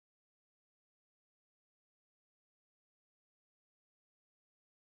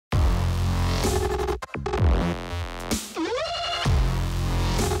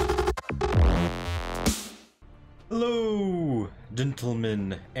Hello,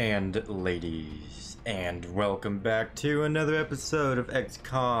 gentlemen and ladies, and welcome back to another episode of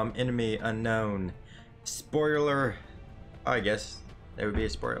XCOM Enemy Unknown. Spoiler, I guess there would be a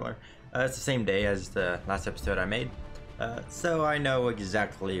spoiler. It's the same day as the last episode I made, so I know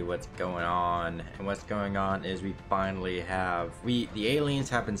exactly what's going on. And what's going on is we finally have the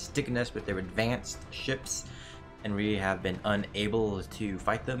aliens have been sticking us with their advanced ships, and we have been unable to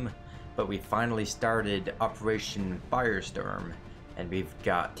fight them. But we finally started Operation Firestorm, and we've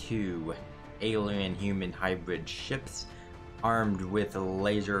got two alien-human hybrid ships armed with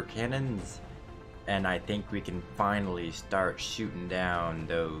laser cannons, and I think we can finally start shooting down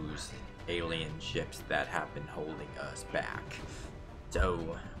those alien ships that have been holding us back.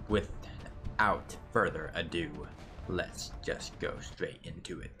 So, without further ado, let's just go straight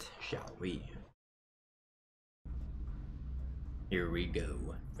into it, shall we? Here we go.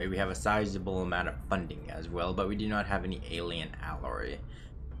 We have a sizable amount of funding as well, but we do not have any alien alloy,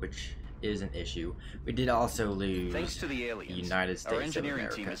 which is an issue. We did also lose, thanks to the aliens, the United States our engineering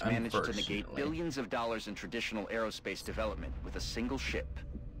of America, team has managed to negate billions of dollars in traditional aerospace development with a single ship.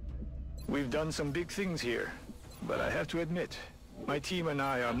 We've done some big things here, but I have to admit, my team and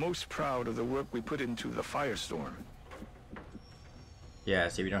I are most proud of the work we put into the Firestorm. Yeah,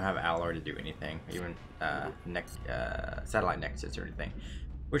 see, we don't have alloy to do anything, even satellite nexus or anything,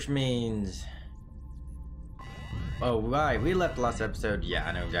 which means, oh right, we left the last episode. Yeah,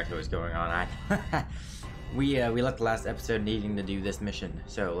 I know exactly what's going on. We left the last episode needing to do this mission,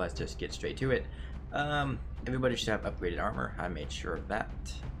 so let's just get straight to it. Everybody should have upgraded armor. I made sure of that.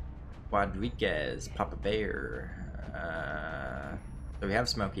 Rodriguez, Papa Bear. So we have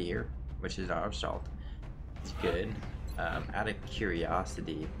Smokey here, which is our assault. It's good. Out of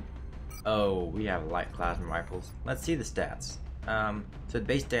curiosity, oh, we have light plasma rifles. Let's see the stats. So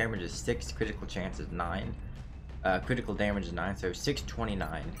base damage is 6, critical chance is 9, critical damage is 9, so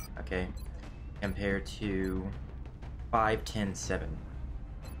 629, okay, compared to 510-7.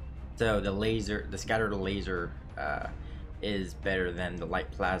 So the scattered laser is better than the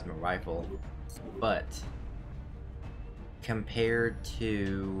light plasma rifle, but compared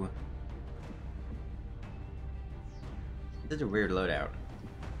to, this is a weird loadout.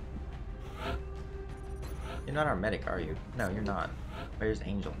 You're not our medic, are you? No, you're not. Where's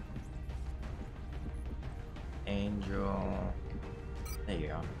Angel? Angel. There you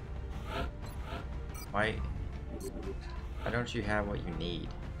go. Why don't you have what you need?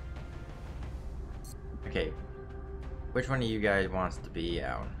 Okay. Which one of you guys wants to be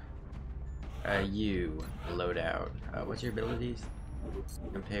out? You, loadout. What's your abilities?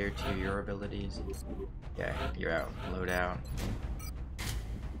 Compared to your abilities? Yeah, you're out. Loadout.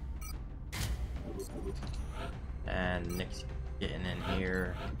 And Nick's getting in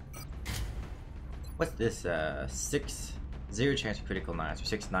here. What's this? 0 chance of critical 9,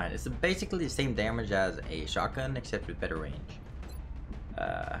 so 6-9. It's basically the same damage as a shotgun, except with better range.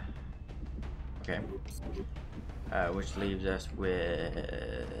 Okay. Which leaves us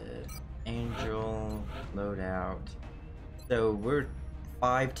with Angel, loadout. So we're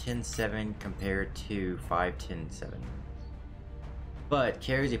 5-10-7 compared to 5-10-7. But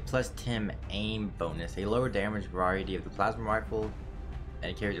carries a +10 aim bonus, a lower damage variety of the plasma rifle,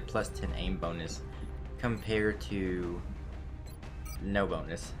 and it carries a +10 aim bonus compared to no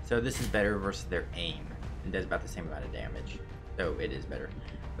bonus. So this is better versus their aim. It does about the same amount of damage, so it is better.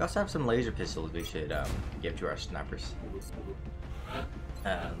 We also have some laser pistols we should give to our snipers.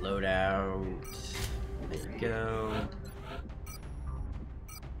 Loadout. There you go.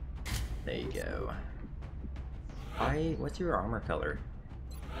 There you go. What's your armor color?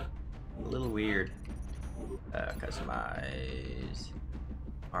 A little weird. Customize.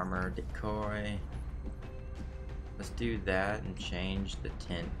 Armor decoy. Let's do that and change the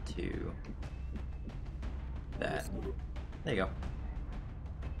tint to that. There you go.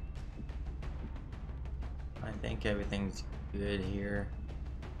 I think everything's good here.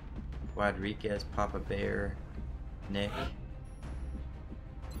 Rodriguez, Papa Bear, Nick.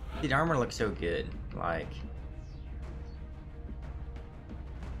 The armor looks so good. Like,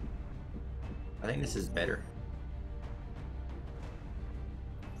 I think this is better.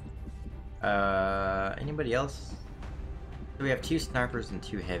 Anybody else? So we have 2 snipers and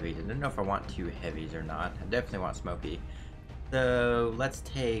 2 heavies. I don't know if I want 2 heavies or not. I definitely want Smokey. So let's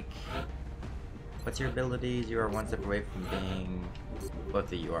take, what's your abilities? You are 1 step away from being,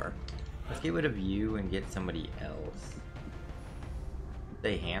 both of you are. Let's get rid of you and get somebody else.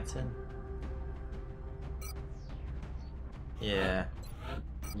 Say Hanson? Yeah.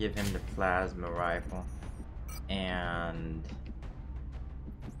 Give him the plasma rifle. And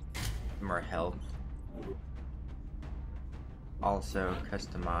more health. also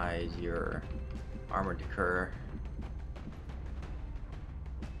customize your armor decor.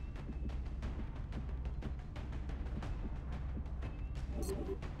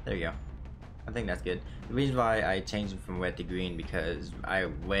 There you go. I think that's good. The reason why I changed it from red to green because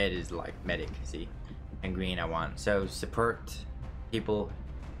red is like medic, see, and green I want so support people.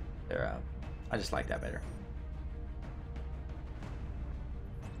 They're I just like that better.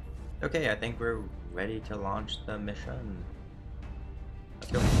 Okay, I think we're ready to launch the mission.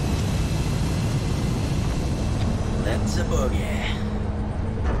 Let's go. Let's a boogie.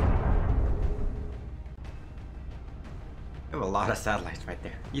 We have a lot of satellites right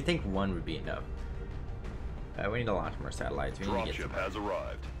there. You think one would be enough? We need to launch more satellites. We need to get Dropship has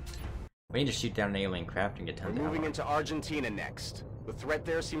arrived. We need to shoot down an alien craft and get tons We're of moving ammo. into Argentina next. The threat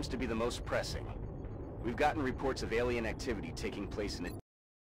there seems to be the most pressing. We've gotten reports of alien activity taking place in it.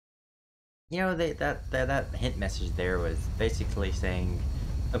 You know, that hint message there was basically saying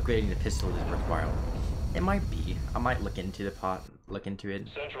upgrading the pistol is worthwhile. It might be. I might look into it.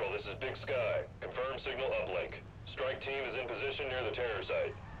 Central, this is Big Sky. Confirm signal uplink. Strike team is in position near the terror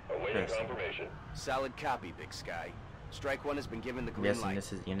site. Awaiting confirmation. Solid copy, Big Sky. Strike 1 has been given the green Yes, light. and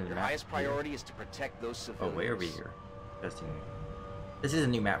this is the end of the Your map. highest priority is to protect those Oh, civilians. way over here. Testing. This is a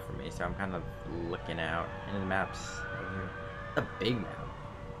new map for me, so I'm kind of looking out. End of the maps over here. It's a big map.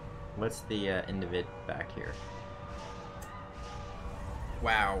 What's the end of it back here?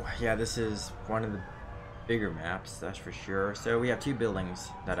 Wow. Yeah, this is one of the bigger maps, that's for sure. So we have two buildings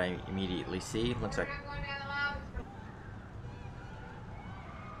that I immediately see. Looks like.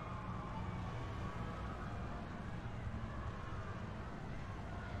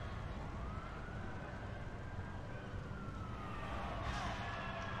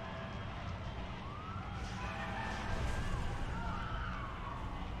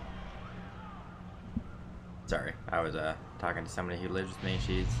 Sorry, I was talking to somebody who lives with me.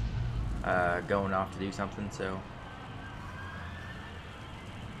 She's going off to do something, so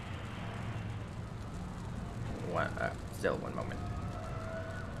still one moment.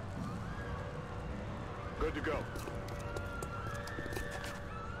 Good to go.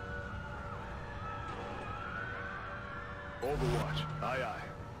 Overwatch. Aye, aye.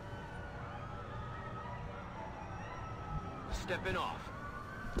 Stepping off.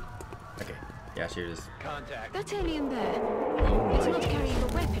 Okay, yeah, she was. Contact. That alien there, Oh it's my not carrying a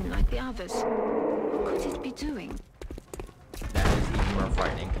weapon like the others. What could it be doing? That is even more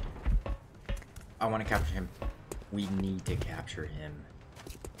frightening. I want to capture him. We need to capture him.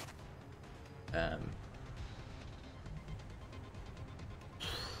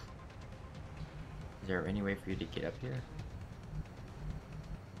 Is there any way for you to get up here?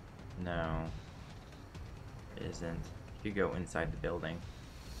 No. It isn't. You go inside the building.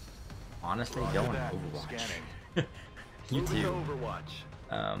 Honestly, go on Overwatch. You Moving to too.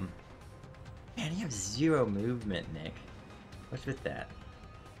 Overwatch. Man, you have zero movement, Nick. What's with that?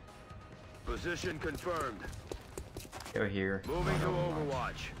 Position confirmed. Go here. Moving to Go on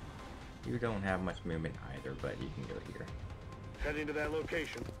Overwatch. You don't have much movement either, but you can go here. Heading to that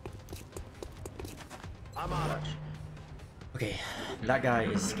location. I'm on it. Watch. Okay, that guy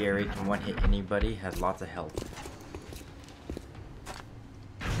is scary, can one hit anybody, has lots of health.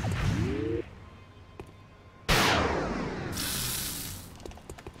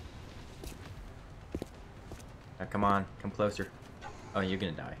 Now come on, come closer. Oh, you're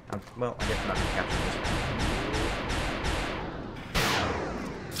gonna die. Well, I guess I'm not gonna capture this one.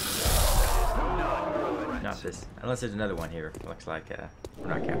 Not this. Unless there's another one here. Looks like we're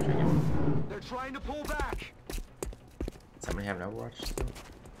not capturing him. They're trying to pull back. Somebody have an Overwatch still?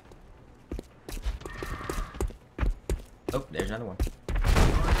 Oh, there's another one.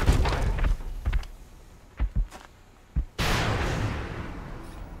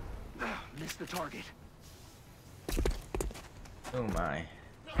 Missed the target. Oh my.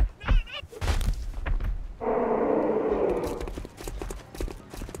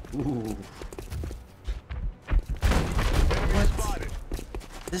 Ooh. Enemy spotted.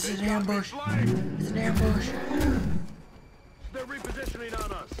 This is They an got me ambush. flanked. It's an ambush. They're repositioning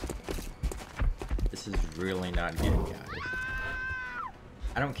on us. This is really not good, guys.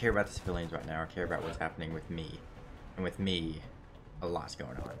 I don't care about the civilians right now. I care about what's happening with me. And with me, a lot's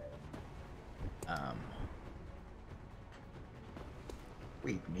going on.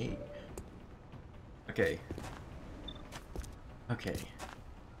 Wait, me. Okay. Okay.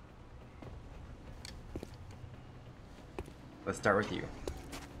 Let's start with you.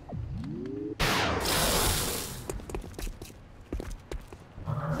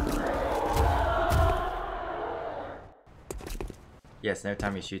 Yes, every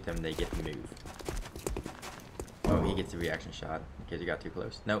time you shoot them, they get to move. Oh, he gets a reaction shot in case he got too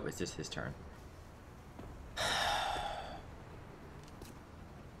close. Nope, it's just his turn.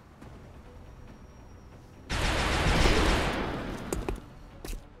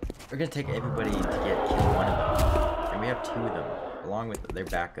 We're gonna take everybody to kill one of them. And we have 2 of them, along with their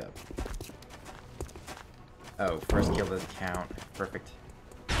backup. Oh, first kill doesn't count. Perfect.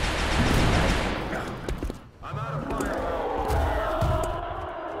 I'm out of fire.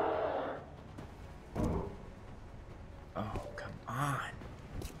 Oh, come on.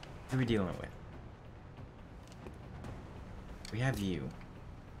 Who are we dealing with? We have you.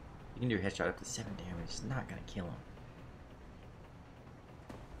 You can do a headshot up to 7 damage. It's not gonna kill him.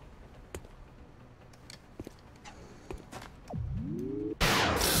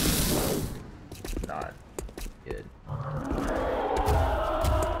 Not good.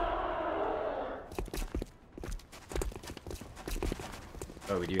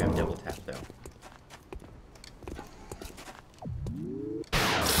 Oh, we do have double tap though.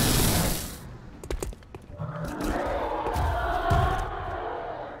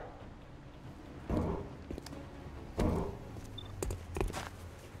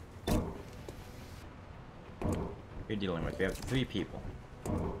 You're dealing with. We have 3 people.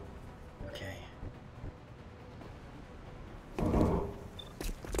 Okay.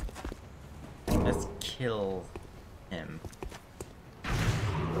 Let's kill him.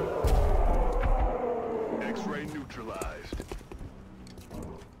 X-ray neutralized.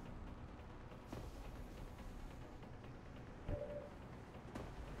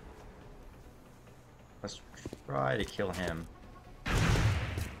 Let's try to kill him.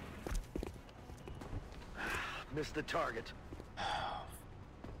 Missed the target.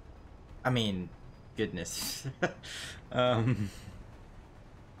 I mean, goodness. Hunt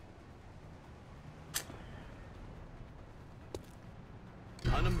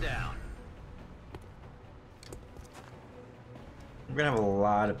him down. We're gonna have a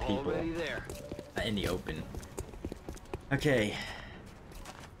lot of people Already there. in the open. Okay.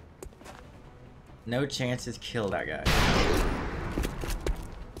 No chances, kill that guy.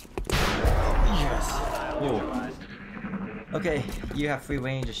 Yes. Whoa. Okay, you have free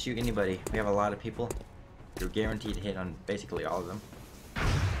range to shoot anybody. We have a lot of people. You're guaranteed to hit on basically all of them.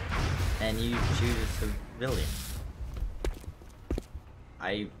 And you choose a civilian.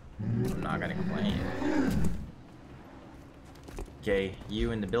 I'm not gonna complain. Okay,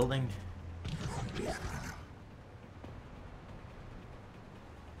 you in the building.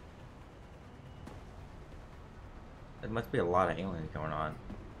 There must be a lot of aliens going on.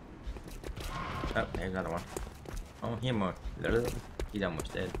 Oh, there's another one. Oh, he's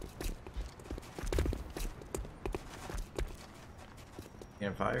almost dead. You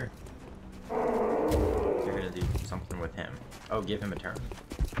gonna fire? You're gonna do something with him. Oh, give him a turn.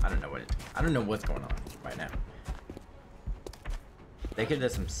 I don't know what's going on right now. They could have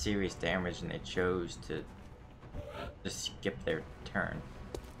done some serious damage and they chose to just skip their turn.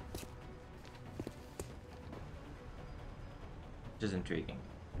 Which is intriguing.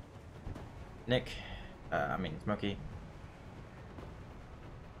 Nick, I mean Smokey.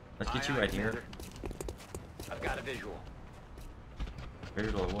 Let's get you right here. I've got a visual.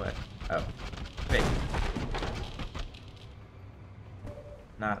 Visual of what? Oh. Wait.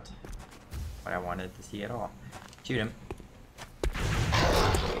 Not what I wanted to see at all. Shoot him.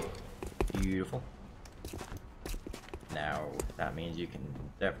 Beautiful. Now, that means you can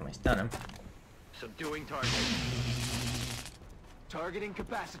definitely stun him. Subduing target. Target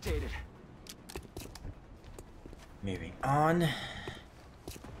incapacitated. Moving on.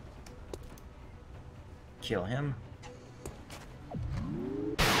 Kill him.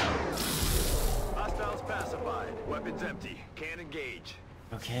 Hostiles pacified. Weapons empty. Can't engage.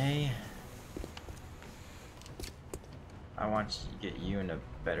 Okay. I want to get you in a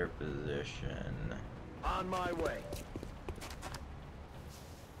better position. On my way.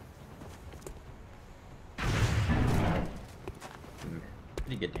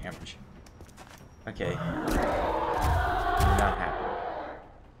 Pretty good damage. Okay. Not happy.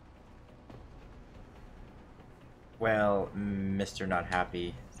 Well, Mr. Not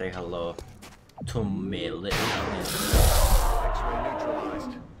Happy, say hello to me, little X-ray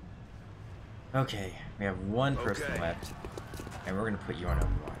neutralized. Okay, we have one person left, and we're gonna put you on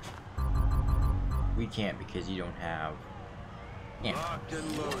Overwatch. We can't because you don't have. Yeah. Locked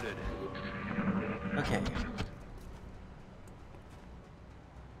and loaded. Okay.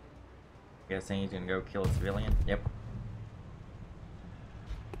 Guessing he's gonna go kill a civilian. Yep.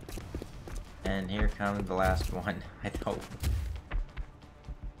 And here comes the last one. I hope.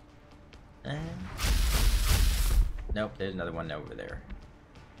 Nope, there's another one over there.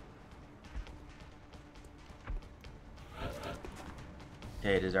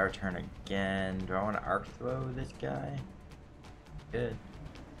 Okay, it is our turn again. Do I want to arc throw this guy? Good.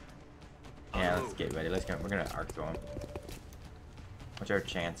 Yeah, let's get ready. Let's go. We're gonna arc throw him. What's our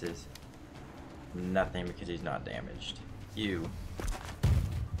chances? Nothing, because he's not damaged. You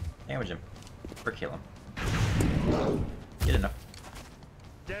damage him or kill him. Get enough.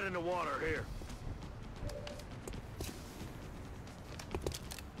 Dead in the water here.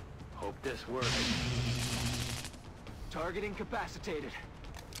 Hope this works. Target incapacitated.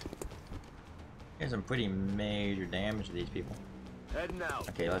 There's some pretty major damage to these people. Heading out.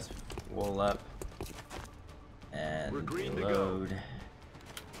 Okay, let's roll up and We're green to reload. go.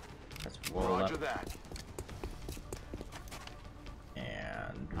 Let's roll Roger up that.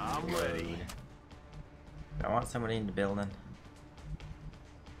 and I'm reload. ready. Do I want somebody in the building?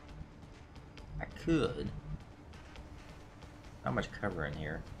 I could. Not much cover in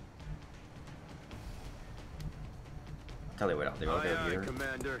here. I'll tell you what I'll do. I'll Aye, go aye, here.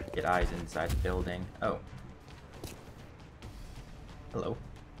 Commander. Get eyes inside the building. Oh. Hello.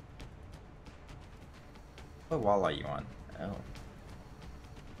 What wall are you on? Oh.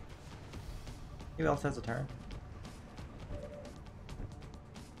 Who else has a turn?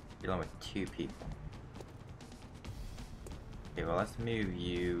 Dealing with 2 people. Okay, well, let's move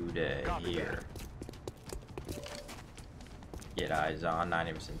you to Copy here. Get eyes on,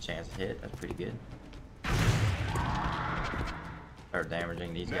 90% chance to hit. That's pretty good. Start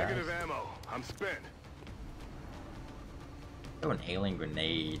damaging these Negative guys. ammo. I'm spent. Throw an alien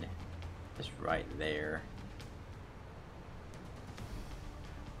grenade. Just right there.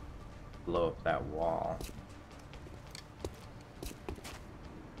 Blow up that wall.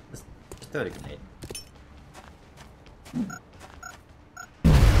 Just throw the grenade.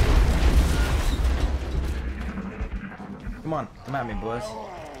 Come on, come at me, boys.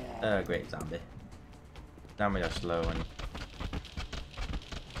 Great zombie. Zombies are slow and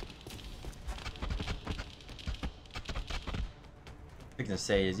I was gonna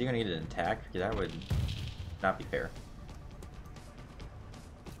say, is he gonna get an attack? Because that would not be fair.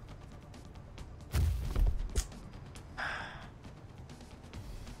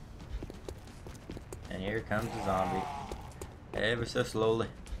 And here comes the zombie. Ever so slowly.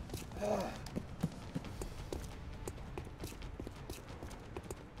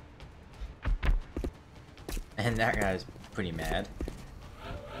 And that guy's pretty mad.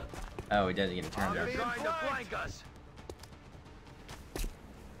 Oh, he doesn't get a turn there. Trying to flank us.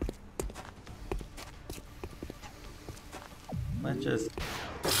 Let's just...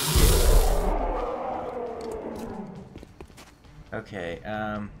 Okay,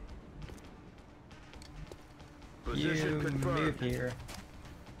 you Position confirmed. move here.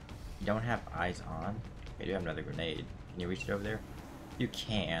 You don't have eyes on. Okay, you have another grenade. Can you reach it over there? You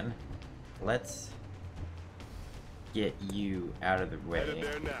can. Let's get you out of the way. Headed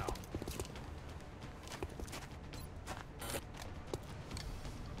there now.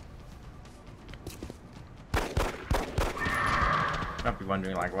 You might be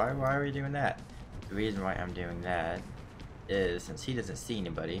wondering, like, why are we doing that? The reason why I'm doing that is since he doesn't see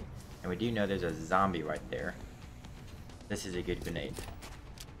anybody, and we do know there's a zombie right there, this is a good grenade.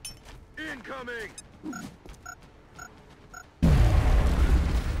 Incoming.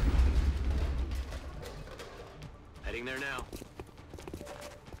 Heading there now.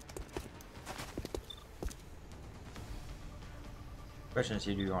 Question is,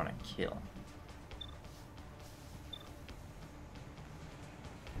 who do you want to kill?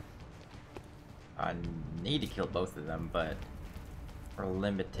 I need to kill both of them, but we're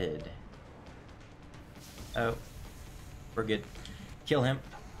limited. Oh, we're good. Kill him.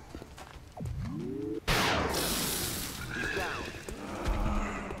 He's down.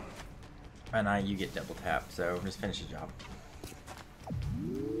 And now you get double tapped, so just finish the job.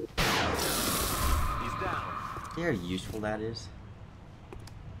 He's down. See how useful that is?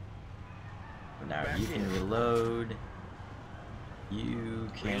 So now you can reload.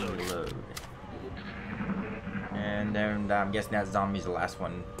 You can reload. And then I'm guessing that zombie's the last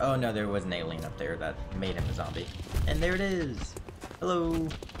one. Oh no, there was an alien up there that made him a zombie. And there it is. Hello.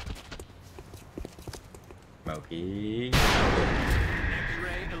 Smokey.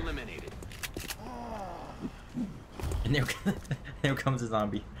 X-ray eliminated. And there, there comes a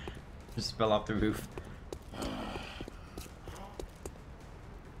zombie. Just fell off the roof.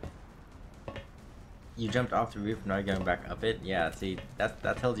 You jumped off the roof and now you're going back up it? Yeah, see, that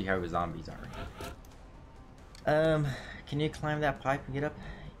tells you how zombies are. Can you climb that pipe and get up?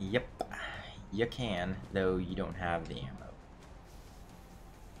 Yep, you can, though you don't have the ammo.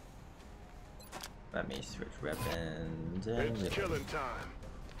 Let me switch weapons and It's reload. killing time.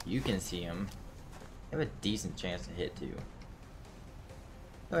 You can see him. They have a decent chance to hit too.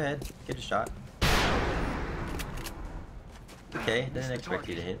 Go ahead, get a shot. Okay, didn't expect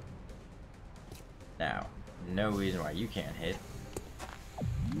you to hit. Now, no reason why you can't hit.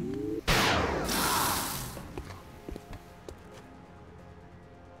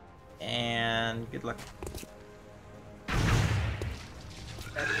 And good luck.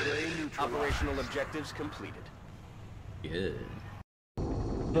 Operational objectives completed. Good.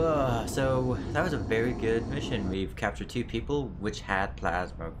 So that was a very good mission. We've captured 2 people which had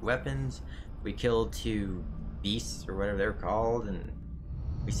plasma weapons. We killed 2 beasts or whatever they're called, and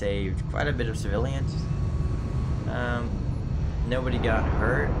we saved quite a bit of civilians. Nobody got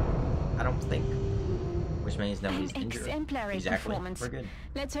hurt, I don't think, which means nobody's injured. Exemplary Exactly. performance. We're good.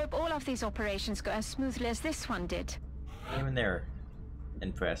 Let's hope all of these operations go as smoothly as this one did. Even they're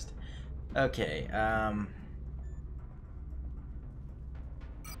impressed. Okay,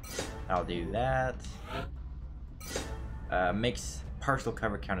 I'll do that. Makes partial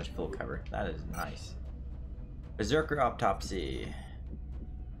cover count as full cover. That is nice. Berserker Autopsy.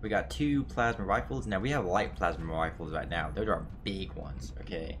 We got 2 plasma rifles. Now we have light plasma rifles right now. Those are big ones,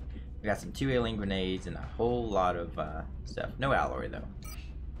 okay? We got some 2 alien grenades and a whole lot of stuff. No alloy though,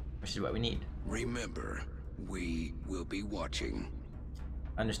 which is what we need. Remember, we will be watching.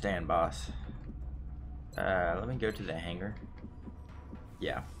 Understand, boss. Let me go to the hangar.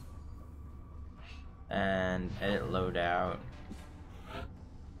 Yeah. And edit loadout.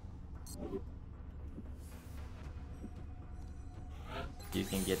 You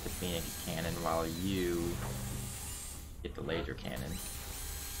can get the Phoenix cannon while you get the laser cannon.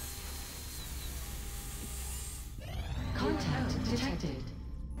 Contact detected.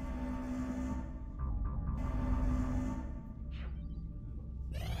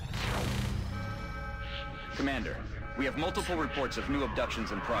 Commander, we have multiple reports of new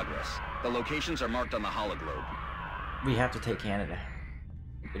abductions in progress. The locations are marked on the hologlobe. We have to take Canada.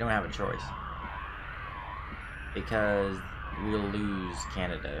 We don't have a choice. Because we'll lose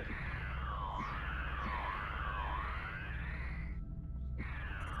Canada.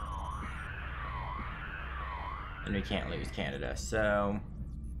 And we can't lose Canada, so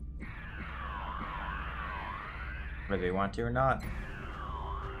whether we want to or not.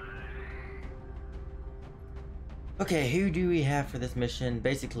 Okay, who do we have for this mission?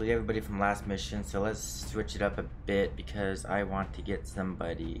 Basically everybody from last mission, so let's switch it up a bit because I want to get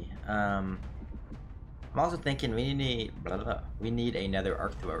somebody. I'm also thinking we need another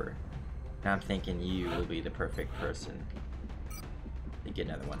arc thrower. And I'm thinking you will be the perfect person to get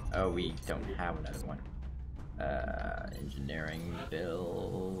another one. Oh, we don't have another one. Engineering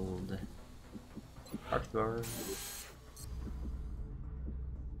build arc thrower.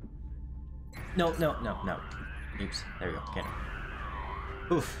 No. Oops, there we go. Okay.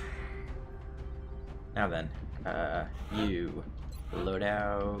 Oof. Now then, you load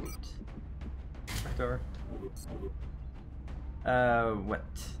out. Door. What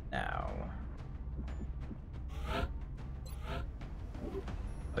now?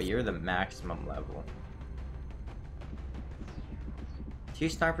 Oh, you're the maximum level. 2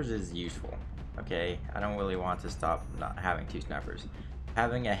 snipers is useful. Okay, I don't really want to stop not having 2 snipers.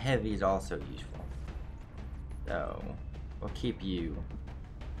 Having a heavy is also useful. So, we'll keep you.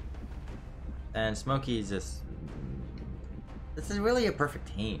 And Smokey is just... This is really a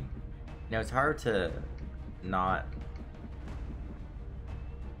perfect team. You know, it's hard to not...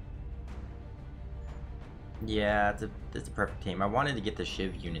 Yeah, it's a perfect team. I wanted to get the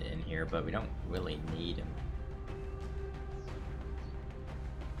Shiv unit in here, but we don't really need him.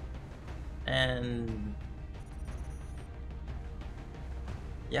 And...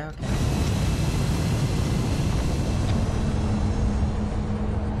 Yeah, okay.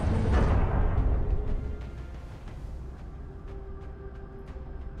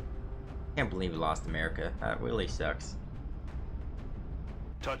 Can't believe we lost America. That really sucks.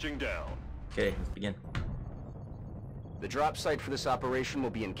 Touching down. Okay, let's begin. The drop site for this operation will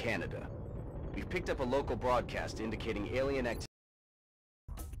be in Canada. We've picked up a local broadcast indicating alien activity.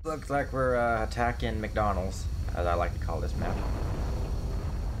 Looks like we're attacking McDonald's, as I like to call this map.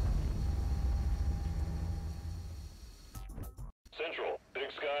 Central,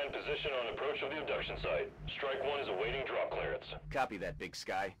 Big Sky in position on approach of the abduction site. Strike 1 is awaiting drop clearance. Copy that, Big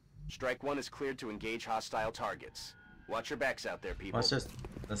Sky. Strike 1 is cleared to engage hostile targets. Watch your backs out there, people.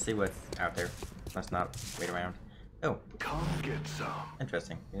 Let's see what's out there. Let's not wait around. Oh, Come get some.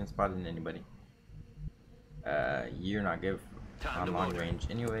 interesting. You didn't spot anybody. You're not good on long range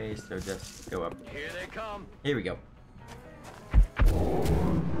anyway, so just go up. Here they come. Here we go.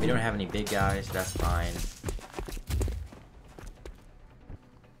 We don't have any big guys, so that's fine.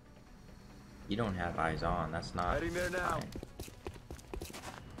 You don't have eyes on, that's not Heading there now. fine.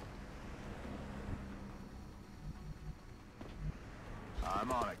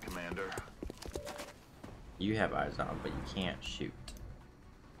 I'm on it, Commander. You have eyes on, but you can't shoot.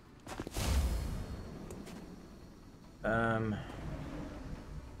 There's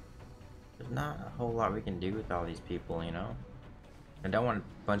not a whole lot we can do with all these people, you know? I don't want to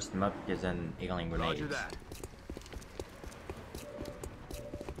bunch them up because then alien grenades. Roger that.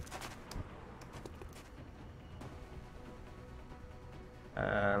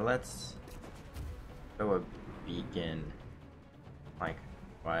 Let's throw a beacon, like,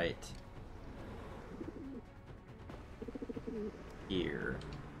 right here.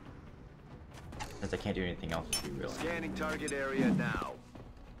 Since I can't do anything else with you, really. Scanning target area now.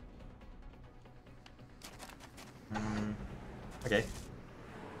 Okay.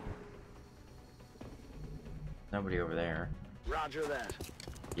 Nobody over there. Roger that.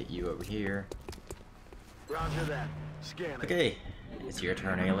 Get you over here. Roger that. Scanning. Okay, it's your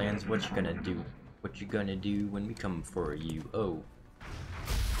turn, aliens. What you gonna do? What you gonna do when we come for you? Oh,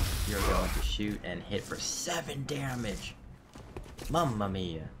 you're going to shoot and hit for 7 damage. Mamma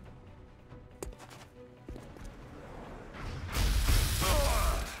mia.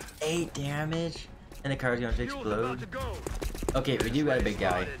 Eight damage, and the car's going to explode. Okay, we do got a big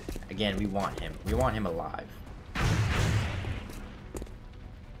guy. Again, we want him. We want him alive.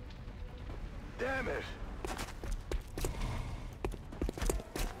 Damn it.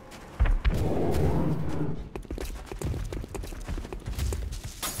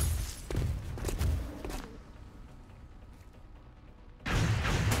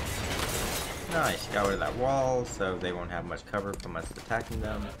 Nice, got rid of that wall, so they won't have much cover from us attacking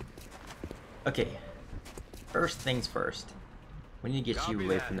them. Okay, first things first. We need to get you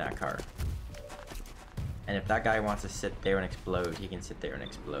away from that car. And if that guy wants to sit there and explode, he can sit there and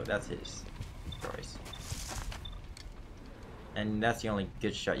explode. That's his choice. And that's the only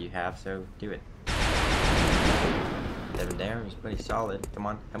good shot you have, so do it. 7 damage is pretty solid. Come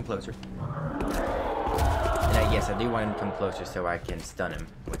on, come closer. And yes, I do want him to come closer so I can stun him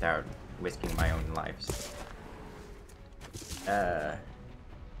without risking my own lives.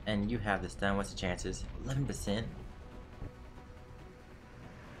 And you have this done. What's the chances? 11%.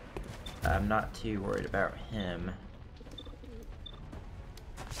 I'm not too worried about him.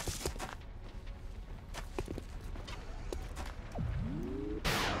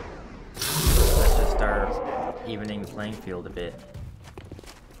 Let's just start evening the playing field a bit.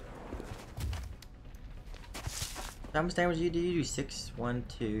 How much damage do you do? You do 6, 1,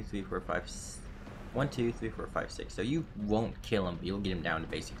 2, 3, 4, 5, 1, 2, 3, 4, 5, 6. So you won't kill him, but you'll get him down to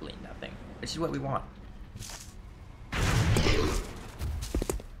basically nothing. Which is what we want.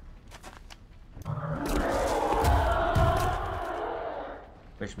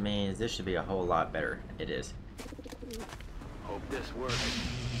 Which means this should be a whole lot better. It is. Hope this works.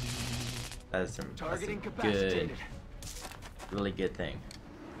 That is some Targeting good, capacitated. really good thing.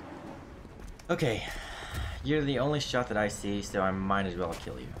 Okay. You're the only shot that I see, so I might as well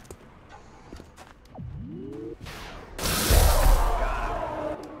kill you.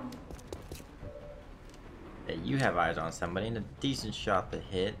 Hey, you have eyes on somebody and a decent shot to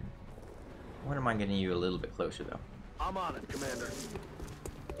hit. I wouldn't mind getting you a little bit closer, though. I'm on it, Commander.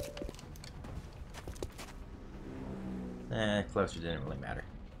 Closer didn't really matter.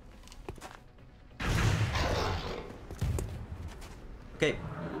 Okay.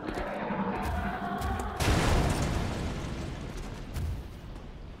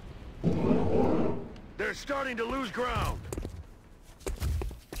 They're starting to lose ground.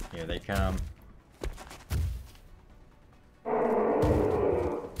 Here they come.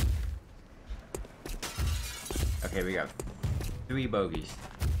 Okay, we got 3 bogeys.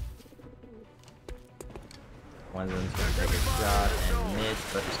 One of them's gonna take a shot and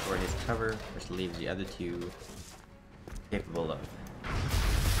miss, but restore his cover, which leaves the other 2 capable of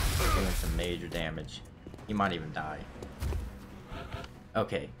doing some major damage. He might even die.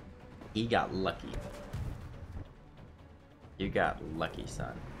 Okay, he got lucky. You got lucky,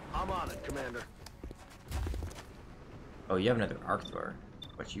 son. I'm on it, Commander. Oh, you have another arc thrower.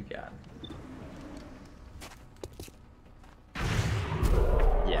 What you got?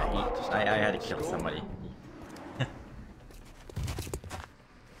 Yeah, I had to kill somebody.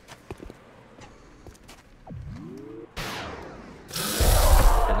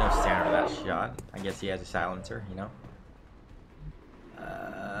 There's no sound of that shot. I guess he has a silencer, you know?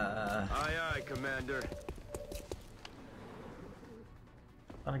 Aye, aye, Commander.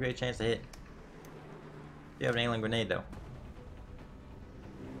 Not a great chance to hit. You have an alien grenade, though.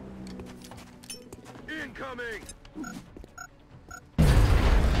 Incoming!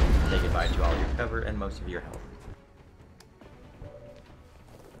 Say goodbye to all your cover and most of your health.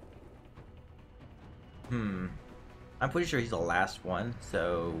 I'm pretty sure he's the last one,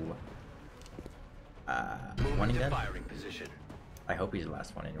 so one Moving to again. firing position. I hope he's the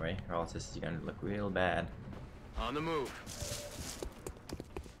last one anyway, or else this is gonna look real bad. On the move.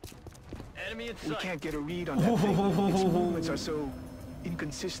 Enemy in We sight. can't get a read on that thing. Its movements are so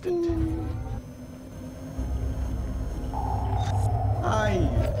inconsistent.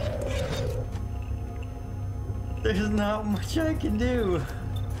 There's not much I can do.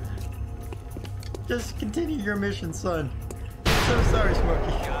 Just continue your mission, son. I'm so sorry,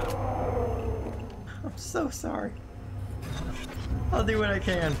 Smokey. I'm so sorry. I'll do what I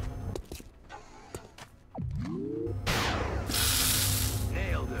can.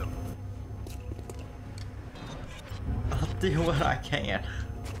 Nailed him. I'll do what I can.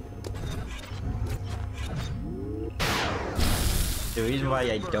 The reason why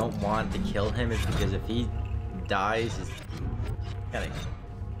I don't want to kill him is because if he dies, it's kinda...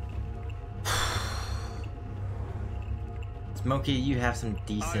 Smokey, you have some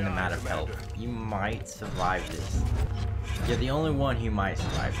decent amount of health. You might survive this. You're the only one who might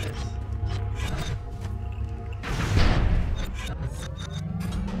survive this.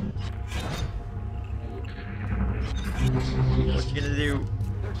 What you gonna do?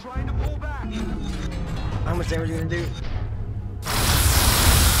 They're trying to pull back. How much damage are you gonna do?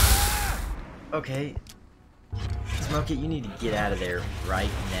 Okay. Smokey, you need to get out of there right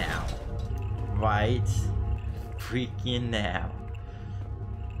now. Right freaking now.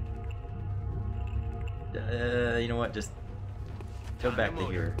 You know what? Just go back to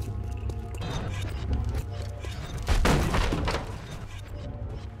here.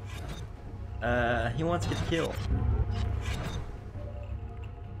 He wants to get the kill.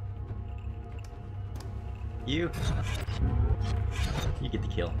 You get the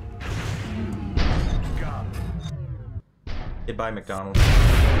kill. God. Goodbye, McDonald's.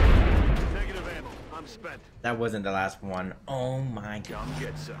 Negative ammo. I'm spent. That wasn't the last one. Oh my god. Come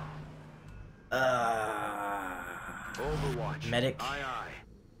get some. Overwatch. Medic. Aye, aye.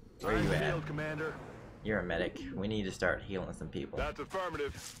 Where are you at? Field, Commander. You're a medic. We need to start healing some people, That's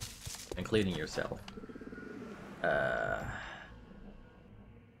affirmative. including yourself.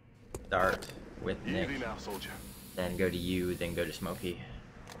 Start with Nick, Easy now, soldier. then go to you, then go to Smokey.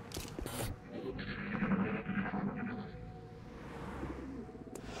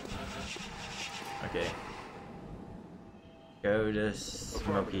 Okay. Go to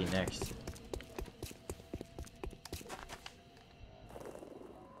Smokey next.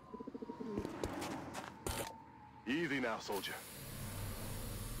 Easy now, soldier.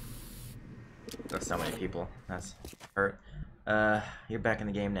 That's so many people. That's hurt. You're back in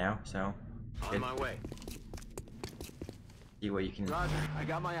the game now, so On my way. see what you can Roger, I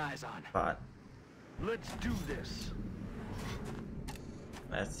got my eyes on. spot. Let's do this.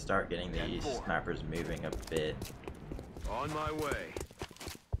 Let's start getting these snipers moving a bit. On my way.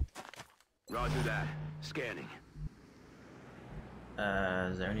 Roger that. Scanning.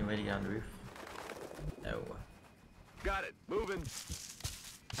 Is there any way to get on the roof? No. Got it. Moving. Let's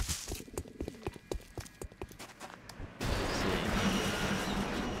see.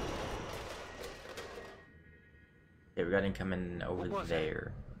 Okay, we got incoming over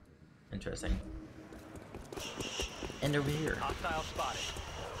there. Interesting. And over here. Hostile spotted.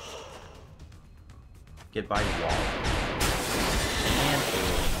 Goodbye, wall. And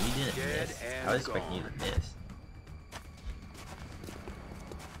alien. You didn't Dead miss. and I was expecting you gone. to miss.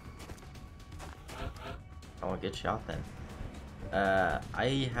 I won't get shot then.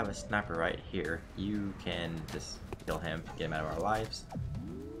 I have a sniper right here. You can just kill him, get him out of our lives.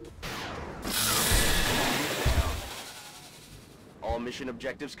 All mission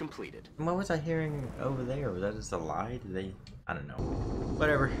objectives completed. And what was I hearing over there? Was that just a lie? Did they? I don't know.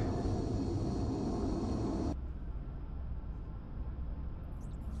 Whatever.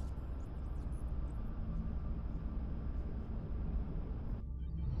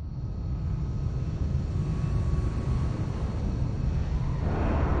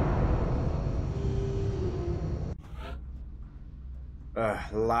 A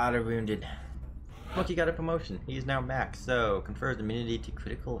lot of wounded. Look, he got a promotion. He's now max, so confers immunity to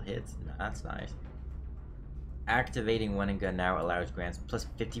critical hits. That's nice. Activating one and gun now allows grants plus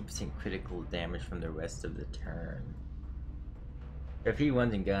 50% critical damage from the rest of the turn. If he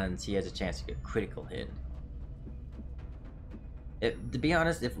runs and guns, he has a chance to get critical hit. To be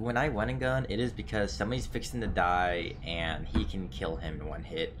honest, when I run and gun, it is because somebody's fixing to die and he can kill him in one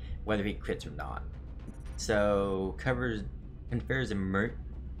hit, whether he crits or not. So confers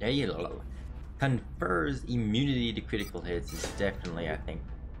immunity to critical hits is definitely, I think,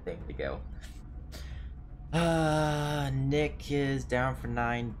 the thing to go. Nick is down for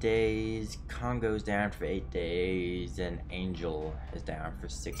 9 days, Congo's down for 8 days, and Angel is down for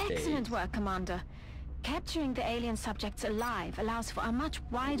 6 days. Excellent work, Commander. Capturing the alien subjects alive allows for a much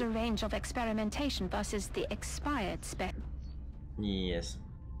wider range of experimentation versus the expired spec. Yes.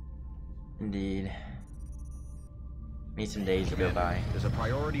 Indeed. Need some days to go by. There's a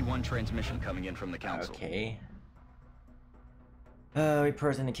Priority 1 transmission coming in from the Council. Okay.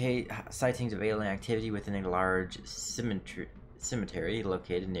 Reports indicate sightings of alien activity within a large cemetery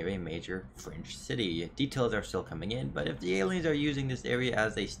located near a major French city. Details are still coming in, but if the aliens are using this area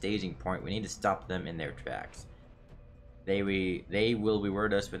as a staging point, we need to stop them in their tracks. They will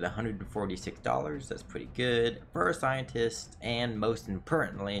reward us with $146. That's pretty good for a scientist, and most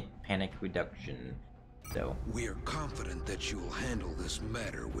importantly, panic reduction. So We're confident that you'll handle this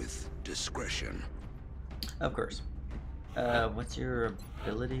matter with discretion. of course. What's your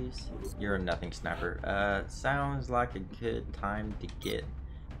abilities? You're a nothing sniper. Sounds like a good time to get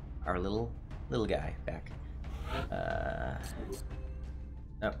our little guy back.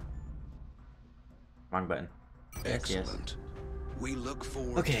 Oh. Wrong button. Excellent. We look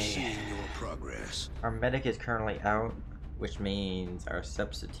forward to seeing your progress. Our medic is currently out, which means our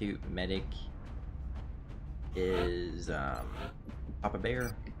substitute medic is, Papa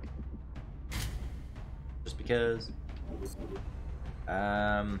Bear. Just because.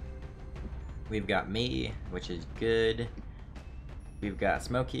 We've got me, which is good. We've got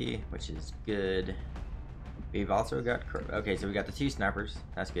Smokey, which is good. We've also got okay, so we got the 2 snipers.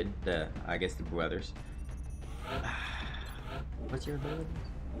 That's good. I guess the brothers. What's your ability?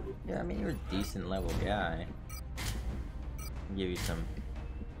 Yeah, I mean you're a decent level guy. I'll give you some.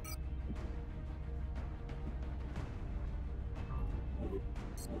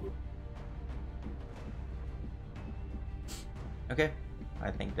 Okay,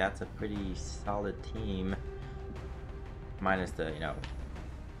 I think that's a pretty solid team. Minus the, heavy medic,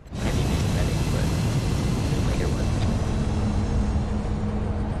 but we'll make it work.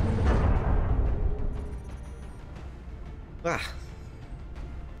 Ah.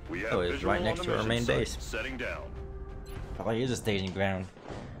 We have Oh, it's visual right next on to the our main mission base. site. Setting down. Probably is a staging ground.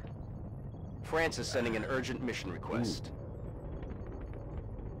 France is sending an urgent mission request.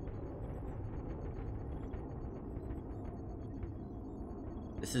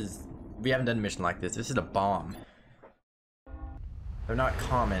 We haven't done a mission like this. This is a bomb. They're not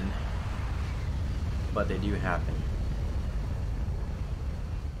common, but they do happen.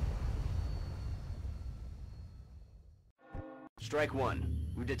 Strike 1.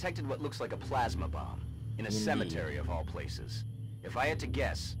 We've detected what looks like a plasma bomb. In a cemetery of all places. If I had to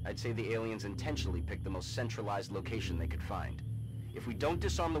guess, I'd say the aliens intentionally picked the most centralized location they could find. If we don't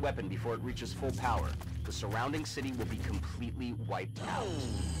disarm the weapon before it reaches full power, the surrounding city will be completely wiped out.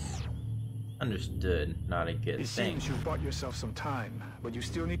 Understood. Not a good It thing. seems you've bought yourself some time, but you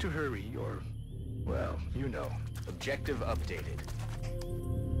still need to hurry, or... well, you know. Objective updated.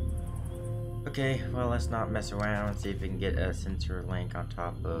 Okay, well, let's not mess around and see if we can get a sensor link on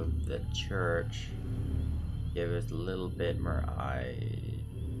top of the church. Give us a little bit more eye.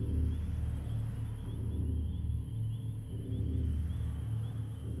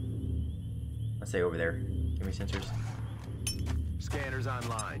 Let's say over there. Give me sensors. Scanners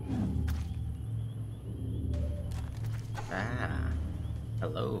online. Ah.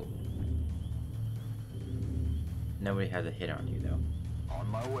 Hello. Nobody has a hit on you, though. On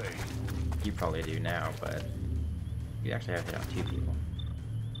my way. You probably do now, but you actually have hit on 2 people.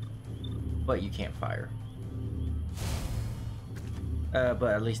 But you can't fire. But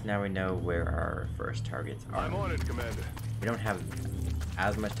at least now we know where our first targets are. I'm on it, Commander. We don't have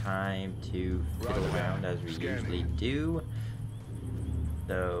as much time to fiddle around as we usually do,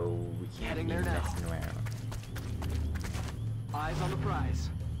 so we can't be messing around. Eyes on the prize.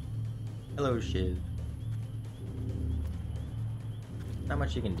 Hello, Shiv. Not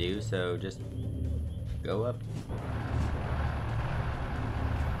much you can do, so just go up.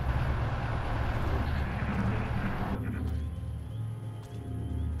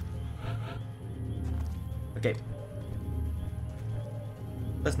 Okay.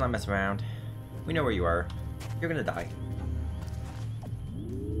 Let's not mess around. We know where you are. You're gonna die.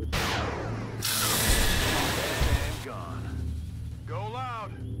 And gone. Go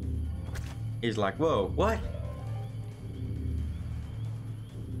loud. He's like, whoa, what?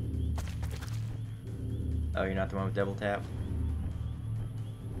 Oh, you're not the one with double tap?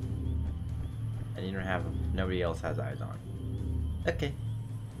 And you don't have, nobody else has eyes on. Okay.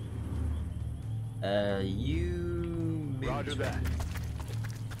 You... Roger that.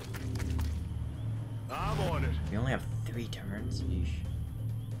 I'm on it. You only have 3 turns? Yeesh.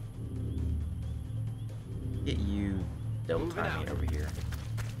 Get you double Moving timing out. over here.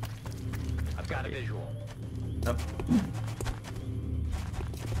 I've got a visual. Oh.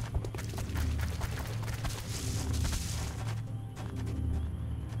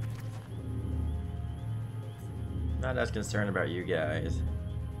 Not as concerned about you guys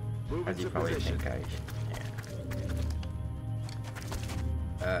Move as you into probably position. think I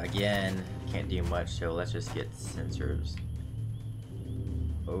should. Again, can't do much, so let's just get sensors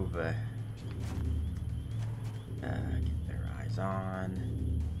over. Get their eyes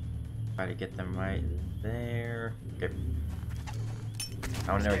on. Try to get them right there. Okay. I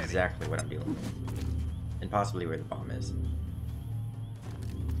don't know exactly what I'm dealing with. And possibly where the bomb is.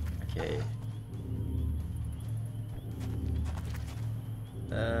 Okay.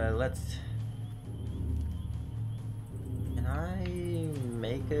 Let's... Can I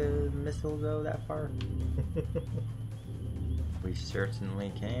make a missile go that far? We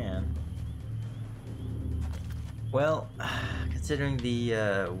certainly can. Well, considering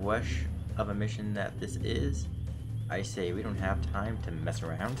the wush of a mission that this is, I say we don't have time to mess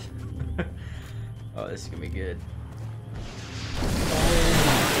around. Oh, this is gonna be good.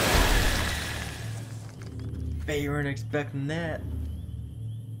 Bet you weren't expecting that.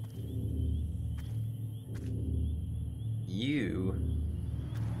 You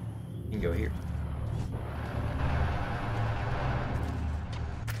can go here.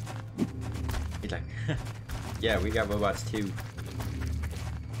 He's like, yeah, we got robots too.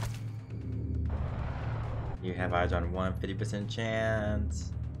 You have eyes on 50%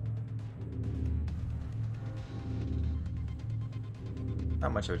 chance.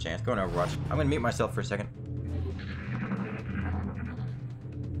 Not much of a chance. Go on Overwatch. I'm gonna mute myself for a second.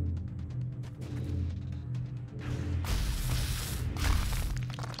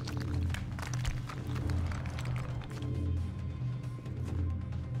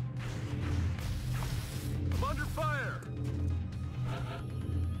 I'm under fire!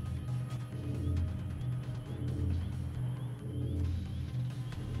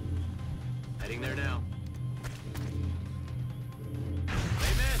 Heading there now.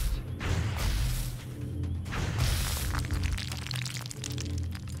 They missed!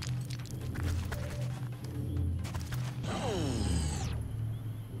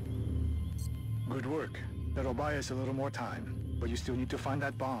 Good work. That'll buy us a little more time, but you still need to find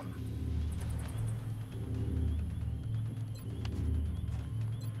that bomb.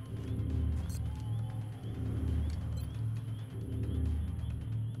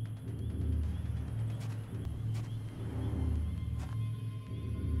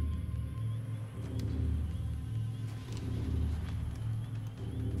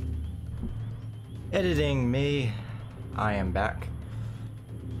 Editing me. I am back.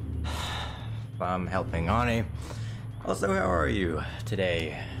 I'm helping Ani. Also, how are you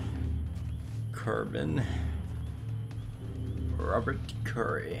today? Corbin. Robert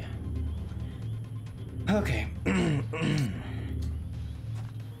Curry. Okay.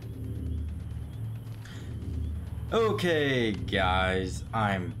 Okay, guys,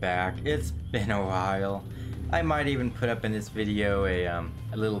 I'm back. It's been a while. I might even put up in this video a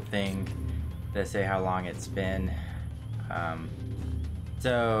little thing to say how long it's been.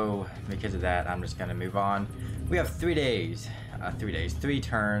 So because of that, I'm just gonna move on. We have 3 days, 3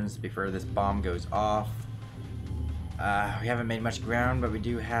 turns before this bomb goes off. We haven't made much ground, but we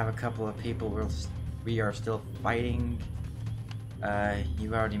do have a couple of people we are still fighting.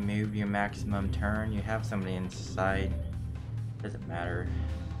 You already moved your maximum turn. You have somebody inside. Doesn't matter.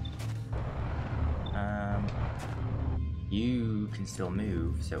 You can still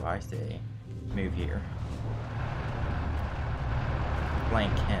move, so I say move here.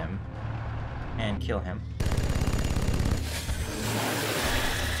 Flank him and kill him.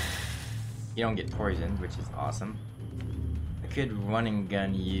 You don't get poisoned, which is awesome. I could run and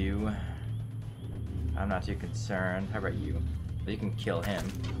gun you. I'm not too concerned. How about you? You can kill him.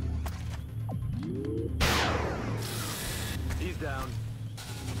 He's down.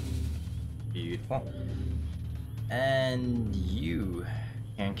 Beautiful. And you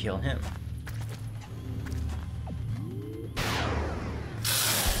can kill him.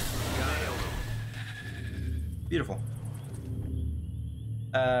 Beautiful.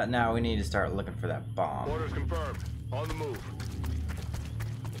 Now we need to start looking for that bomb. Orders confirmed. On the move.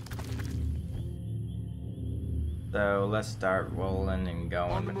 So let's start rolling and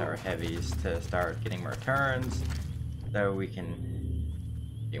going with our heavies to start getting more turns, so we can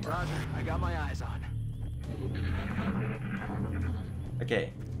do more. Roger, I got my eyes on.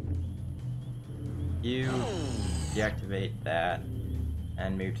 Okay. You deactivate that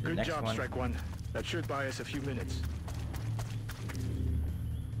and move to the Good next job, one. Strike One. That should buy us a few minutes.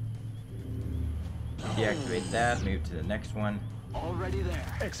 Deactivate that, move to the next one. Already there.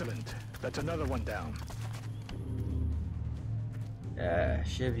 Excellent. That's another one down.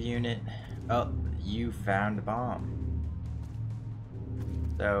 Shiv unit. Oh, you found the bomb.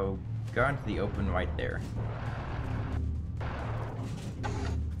 So, go into the open right there.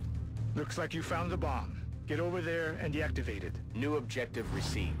 Looks like you found the bomb. Get over there and deactivate it. New objective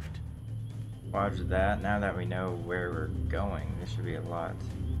received. Roger that. Now that we know where we're going, this should be a lot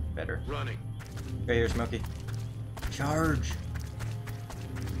better. Running. Right here, Smokey. Charge!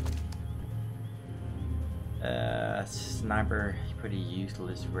 Sniper, pretty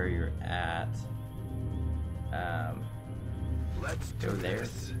useless where you're at. Let's Go there.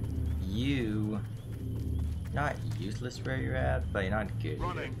 You, not useless where you're at, but you're not good.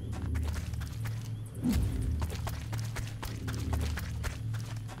 Running.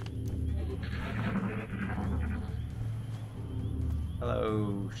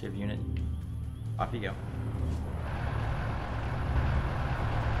 Hello, Shiv unit. Off you go.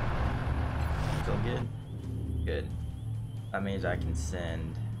 Still good? Good. That means I can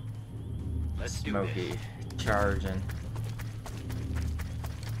send Let's do Smokey this. charging.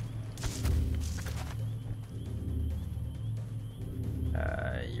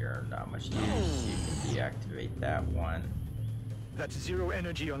 You're not much use. You can deactivate that one. That's 0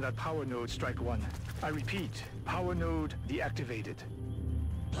 energy on that power node, Strike One. I repeat, power node deactivated.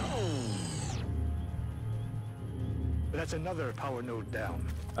 That's another power node down.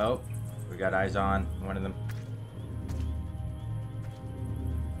 Oh, we got eyes on one of them.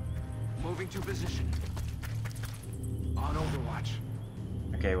 Moving to position. On Overwatch.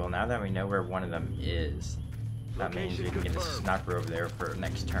 Okay, well now that we know where one of them is, that means we can get a Confirmed. sniper over there for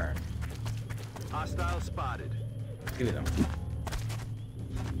next turn. Hostile spotted. Two of them.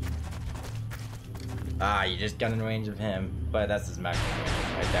 Ah, you just got in range of him, but that's his maximum range.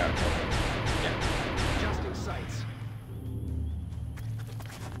 I doubt it. Yeah. Adjusting sights.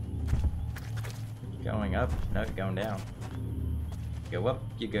 Going up? No, you're going down. Go up,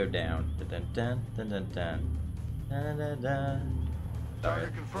 you go down. Dun dun dun dun dun dun dun dun dun. Sorry,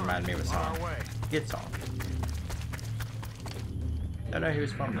 Target confirmed. remind me of a On song. our way. Good song. Don't know who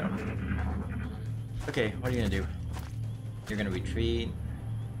it's from though. Okay, what are you gonna do? You're gonna retreat,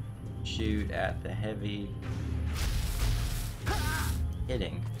 shoot at the heavy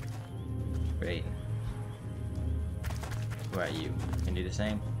hitting. Great. What about you? Can you do the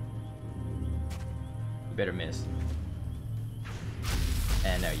same? You better miss.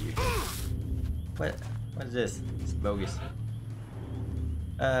 And no, you. What is this? It's bogus.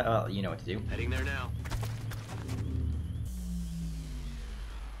 Well, you know what to do. Heading there now.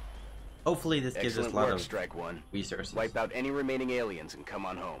 Hopefully this gives us Excellent a lot work, of Strike One. resources. Wipe out any remaining aliens and come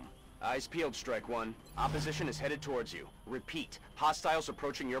on home. Eyes peeled, Strike One. Opposition is headed towards you. Repeat, hostiles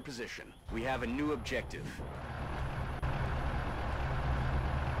approaching your position. We have a new objective.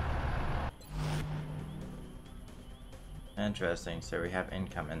 Interesting, so we have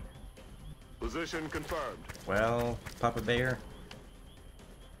incoming. Position confirmed. Well, Papa Bear,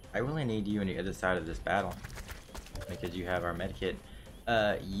 I really need you on the other side of this battle. Because you have our medkit.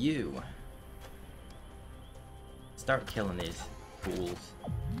 You start killing these fools.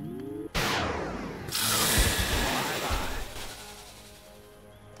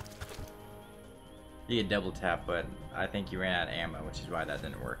 You get double tap, but I think you ran out of ammo, which is why that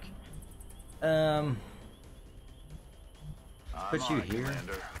didn't work. Put you here.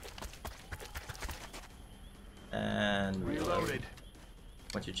 Commander. And reload. Reloaded.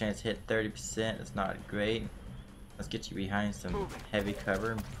 What's your chance to hit? 30%. That's not great. Let's get you behind some heavy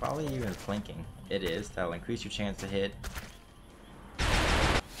cover, and probably even flanking. It is. That'll increase your chance to hit.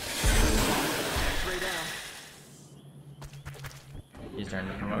 X-ray down. He's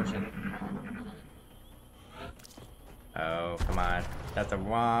turning to promotion. Oh, come on. That's the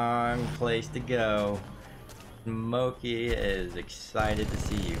wrong place to go. Smokey is excited to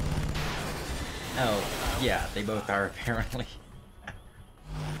see you. Oh, yeah, they both are apparently.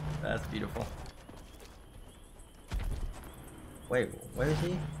 That's beautiful. Wait, where is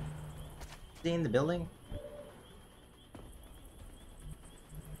he? Is he in the building?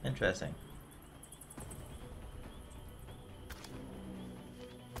 Interesting.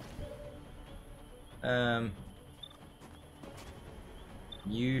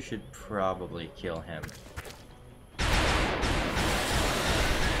 You should probably kill him.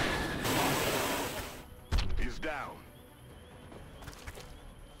 He's down.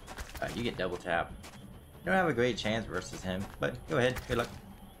 You get double tap. You don't have a great chance versus him, but go ahead. Good luck.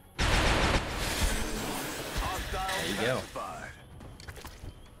 There you go.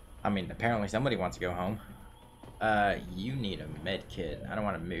 I mean, apparently somebody wants to go home. You need a med kit. I don't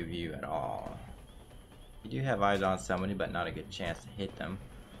want to move you at all. You do have eyes on somebody, but not a good chance to hit them.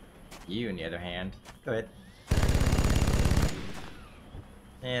 You, on the other hand, go ahead.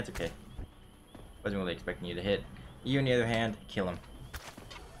 Eh, it's okay. Wasn't really expecting you to hit. You, on the other hand, kill him.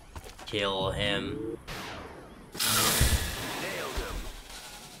 Kill him. Nailed him.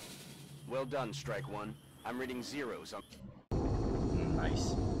 Well done, Strike One. I'm reading zeros on...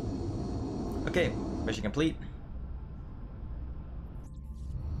 Nice. Okay, mission complete.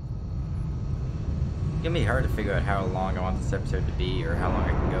 It's gonna be hard to figure out how long I want this episode to be, or how long I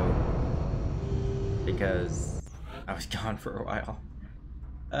can go, because I was gone for a while.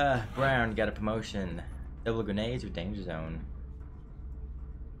 Brown got a promotion. Double grenades or danger zone?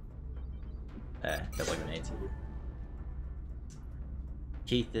 Double grenades.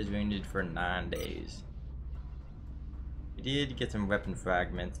 Keith is wounded for 9 days. We did get some weapon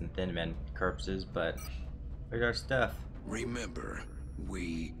fragments and thin men corpses, but where's our stuff? Remember,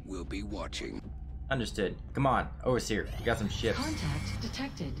 we will be watching. Understood. Come on, overseer. We got some ships. Contact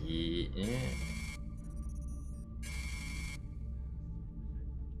detected. Yeah.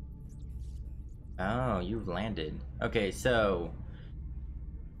 Oh, you've landed. Okay, so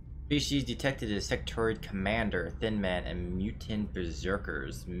species detected as sectoid commander, thin man, and mutant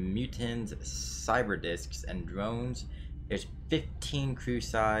berserkers, mutants, cyber discs, and drones. There's 15 crew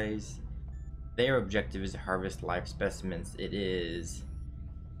size. Their objective is to harvest life specimens. It's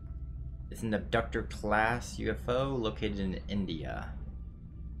an abductor class UFO located in India.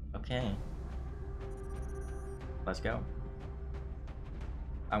 Okay. Let's go.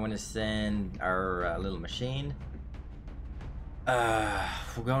 I'm gonna send our little machine.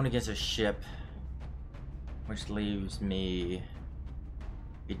 We're going against a ship, which leaves me.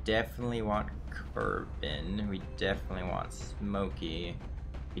 We definitely want Corbin. We definitely want Smokey.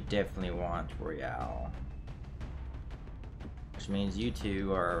 We definitely want Royale. Which means you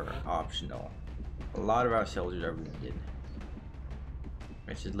two are optional. A lot of our soldiers are wounded,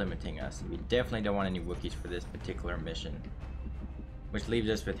 which is limiting us. We definitely don't want any Wookiees for this particular mission, which leaves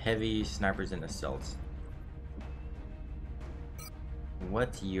us with heavy snipers and assaults.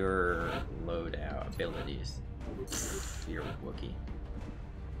 What's your loadout abilities? You're a Wookiee.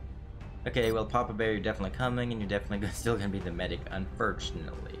 Okay, well, Papa Bear, you're definitely coming, and you're definitely still gonna be the medic,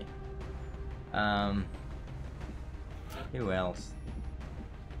 unfortunately. Who else?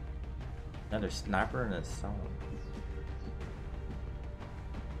 Another sniper and assault.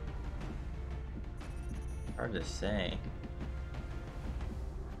 Hard to say.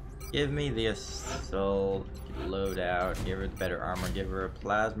 Give me the assault loadout, give her the better armor, give her a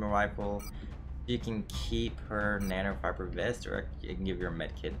plasma rifle. You can keep her nanofiber vest, or I can give her a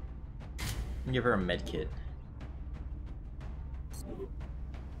med kit. I can give her a med kit.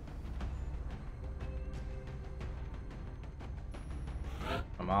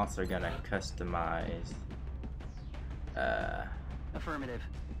 I'm also gonna customize. Affirmative.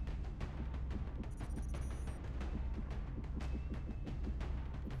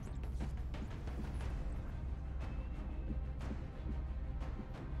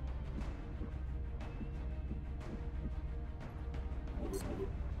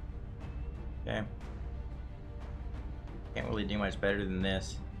 Okay. Can't really do much better than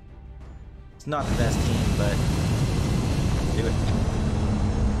this. It's not the best team, but do it.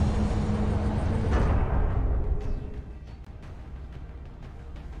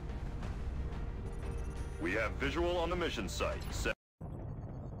 We have visual on the mission site.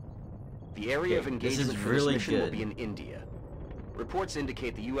 The area of engagement for really this mission will good. be in India. Reports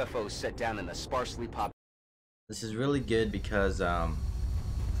indicate the UFO is set down in a sparsely populated... This is really good because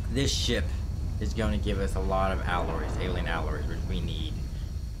this ship is going to give us a lot of alloys, alien alloys, which we need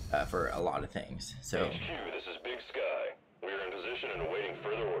for a lot of things. So. HQ, this is Big Sky. We are in position and awaiting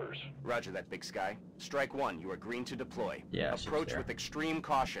further orders. Roger that, Big Sky. Strike One, you are green to deploy. Yeah, approach with extreme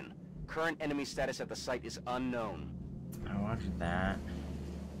caution. Current enemy status at the site is unknown. I watch that.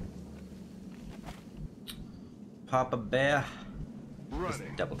 Papa Bear. Just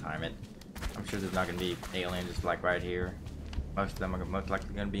double time it. I'm sure there's not gonna be aliens just like right here. Most of them are most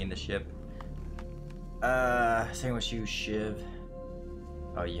likely gonna be in the ship. Same with you, Shiv.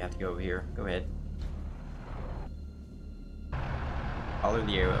 Oh, you have to go over here. Go ahead. Follow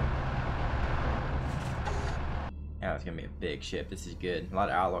the arrow. Yeah, it's gonna be a big ship. This is good. A lot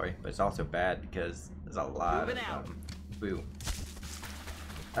of alloy, but it's also bad because there's a lot of boo.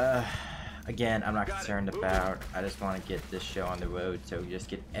 Again, I'm not concerned about. I just want to get this show on the road, so just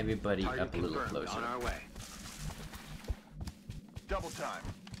get everybody up a little closer. On our way. Double time.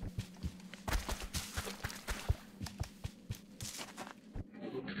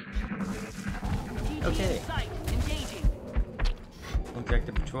 Okay.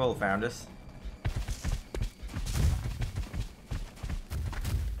 Objective patrol found us.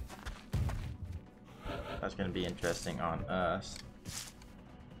 That's gonna be interesting on us.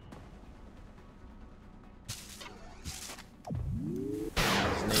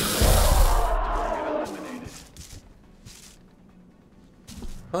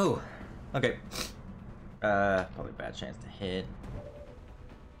 Oh, okay. Probably bad chance to hit.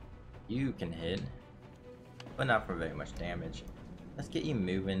 You can hit, but not for very much damage. Let's get you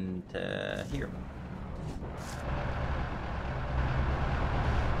moving to here.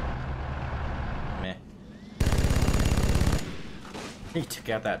 Meh. He took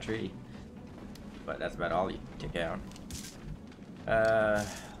out that tree, but that's about all he took out.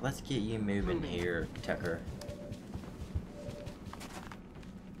 Let's get you moving here, Tucker.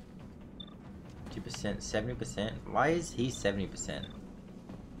 2%, 70%. Why is he 70%?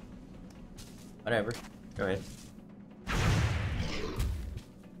 Whatever. Go ahead.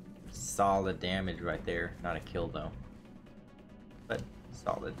 Solid damage right there. Not a kill though. But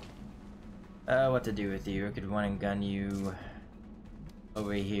solid. What to do with you? I could one and gun you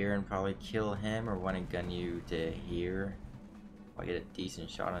over here and probably kill him, or one and gun you to here. I'll get a decent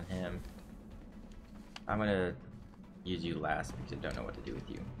shot on him. I'm gonna use you last because I don't know what to do with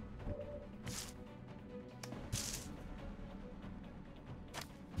you.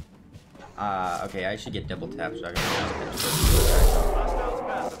 Okay, I should get double tap so I can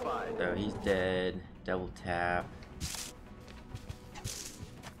so he's dead. Double tap.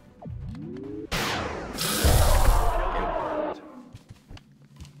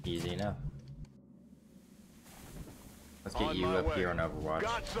 Easy enough. Let's get you up here on Overwatch.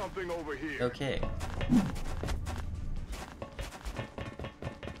 Got something over here. Okay.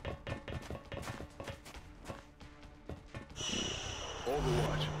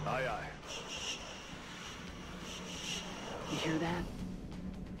 Overwatch. Aye, aye. You hear that?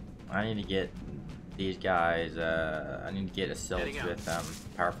 I need to get these guys, I need to get assaults with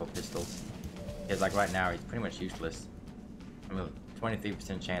powerful pistols. Because like right now he's pretty much useless. I mean,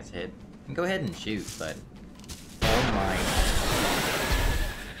 23% chance to hit. You can go ahead and shoot, but oh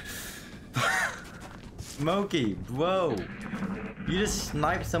my. Smokey, whoa. You just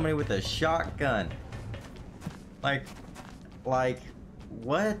sniped somebody with a shotgun. Like what?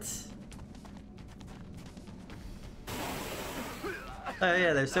 Oh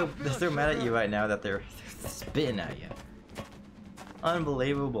yeah, they're so mad at you right now that they're spitting at you.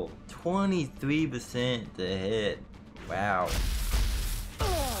 Unbelievable. 23% to hit. Wow.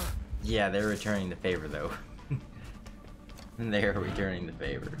 Yeah, they're returning the favor though. They're returning the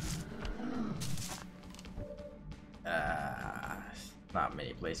favor. Not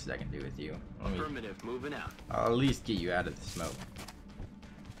many places I can do with you. Affirmative, moving out. I'll at least get you out of the smoke.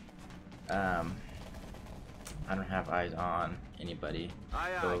 I don't have eyes on anybody.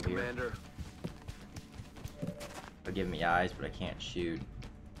 Aye, Go aye, over here. Commander. They'll give me eyes, but I can't shoot.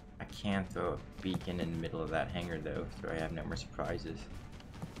 I can throw a beacon in the middle of that hangar though, so I have no more surprises.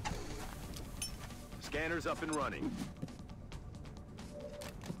 Scanner's up and running.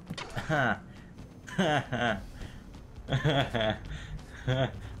 Ha ha ha.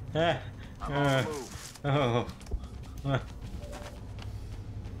 I'm on the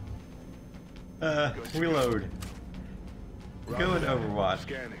move. Reload. Go in Overwatch.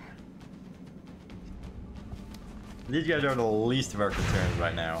 Scanning. These guys are the least of our concerns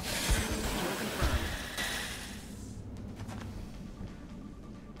right now.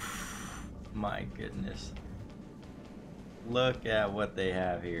 My goodness. Look at what they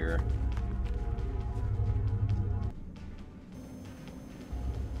have here.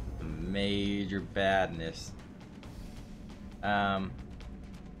 Major badness. Go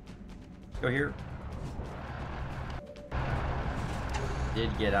here.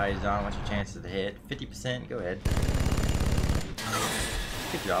 Did get eyes on. What's your chances to hit? 50%. Go ahead.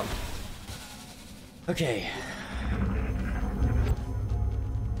 Good job. Okay.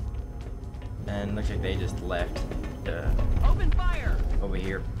 And looks like they just left. Open fire! Over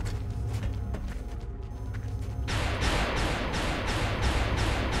here.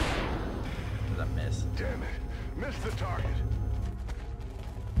 What did I miss? Damn it. Missed the target.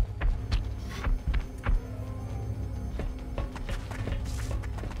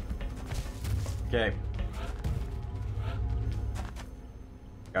 Okay.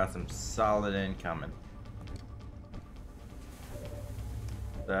 Got some solid incoming.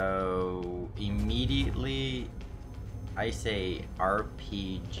 So immediately I say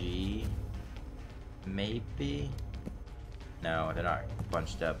RPG maybe? No, they're not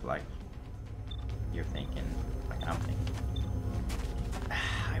bunched up like you're thinking, like I'm thinking.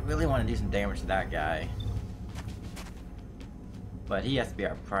 I really want to do some damage to that guy. But he has to be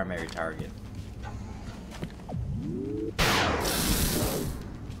our primary target.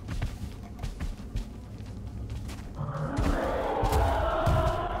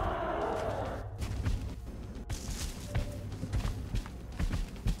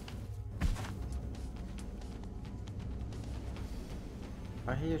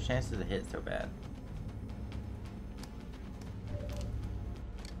 Why are your chances to hit so bad?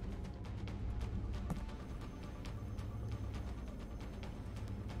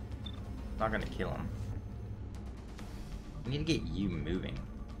 Not gonna kill him. We need to get you moving.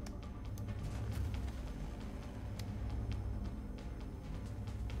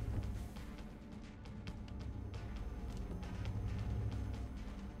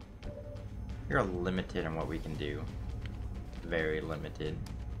 You're limited on what we can do. Very limited.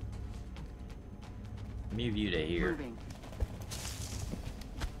 Move you to here. Moving.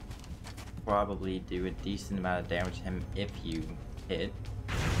 Probably do a decent amount of damage to him if you hit.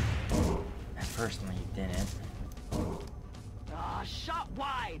 I personally didn't. Ah, shot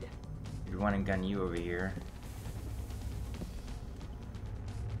wide. You're one and gun you over here.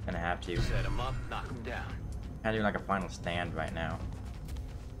 Gonna have to. Set him up, knock him down. Kinda doing like a final stand right now.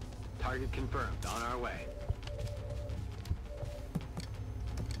 Target confirmed. On our way.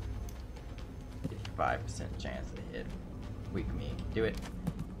 55% chance to hit. Weak me. Do it.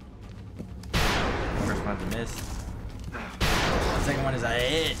 First one's a miss. The second one is a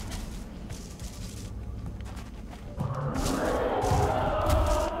hit.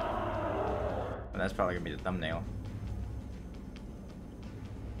 Well, that's probably gonna be the thumbnail.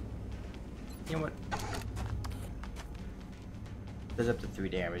 You know what? Does up to 3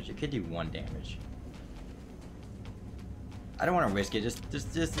 damage. It could do 1 damage. I don't want to risk it. Just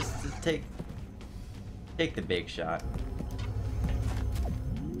take the big shot.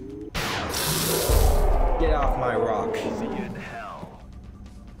 Get off my rock. See you in hell.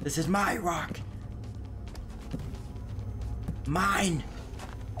 This is my rock. Mine.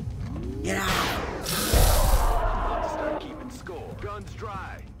 Get out. Let's start keeping score. Guns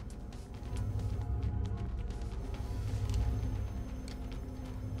dry.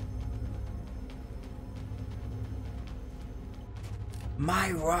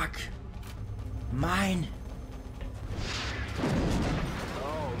 My rock. Mine.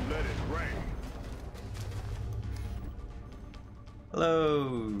 Oh, let it rain.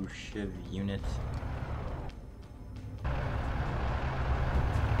 Hello, Shiv unit.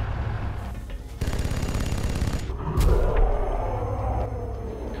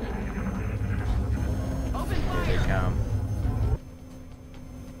 Open Here fire. they come.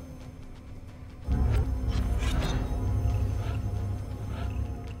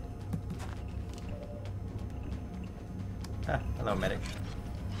 Ah, hello, medic.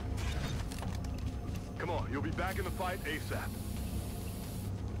 Come on, you'll be back in the fight ASAP.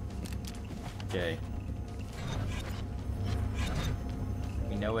 Okay.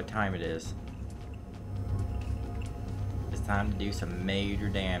 We know what time it is. It's time to do some major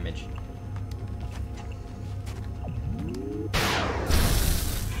damage.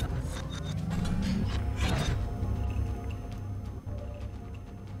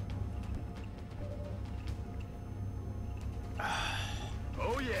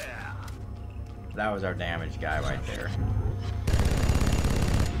 Oh yeah. That was our damage guy right there.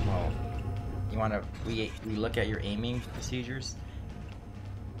 Well, you wanna we look at your aiming procedures?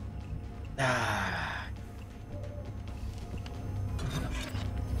 Ah.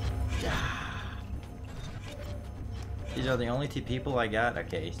 Yeah. These are the only 2 people I got?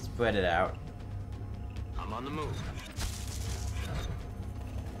 Okay, spread it out. I'm on the move.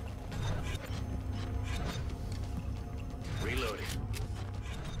 Reloading.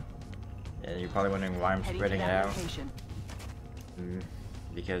 And you're probably wondering why I'm Heading spreading to it that out. location.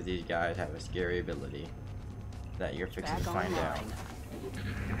 Because these guys have a scary ability that you're fixing Back to find out.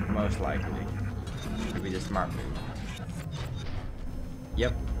 online. Most likely. Could be the smart move.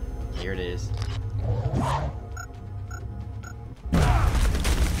 Yep. Here it is.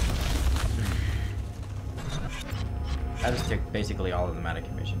 I just took basically all of them out of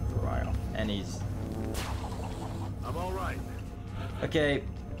commission for a while. And he's... I'm all right. Okay.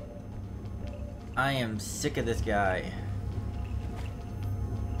 I am sick of this guy.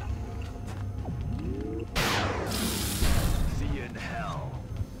 See you in hell.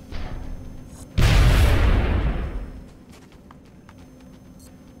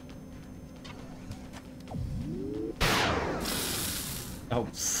 Oh.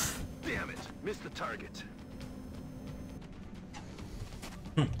 Damn it. Missed the target.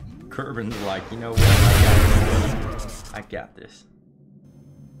 Kerbin's like, you know what? I got this.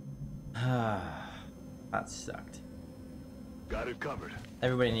 That sucked. Got it covered.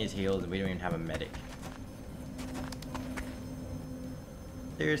 Everybody needs heals and we don't even have a medic.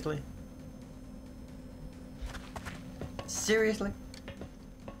 Seriously? Seriously?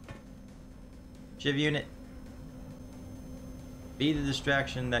 Shiv unit. Be the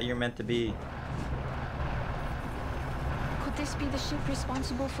distraction that you're meant to be. Could this be the ship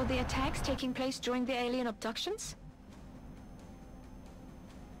responsible for the attacks taking place during the alien abductions?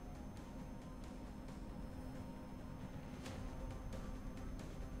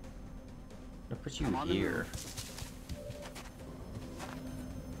 I'll put you here.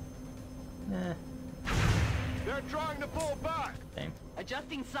 Nah. They're trying to pull back. Same.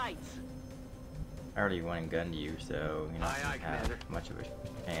 Adjusting sights. I already went and gunned you, so you're not Aye, gonna aye, have Commander. much of a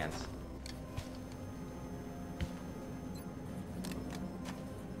chance.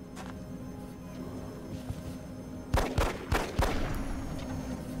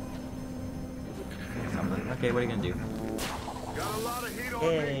 Something. Okay, what are you gonna do? Got a lot of heat on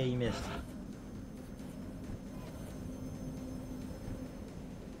Hey, me. you missed.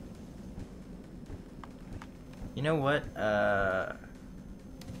 You know what?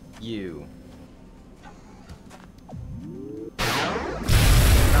 You.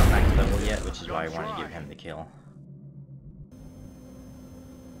 Not max level yet, which is why I want to give him the kill.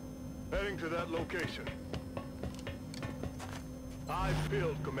 Heading to that location. Eyes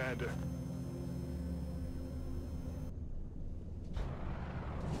peeled, Commander.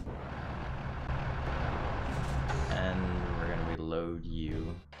 And we're gonna reload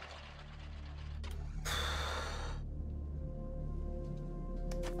you.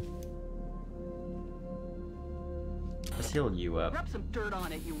 Let's heal you up. Rub some dirt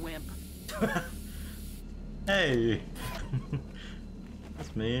on it, you wimp. Hey!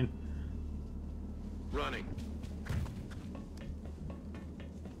 That's mean. Running.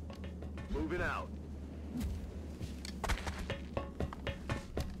 Moving out.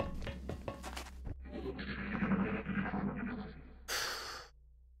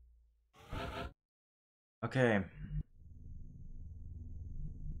 Okay.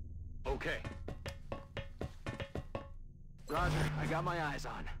 Okay. Roger, I got my eyes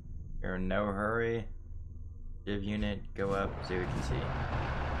on. You're in no hurry. Div unit, go up, see what you can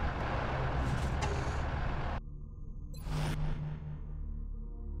see.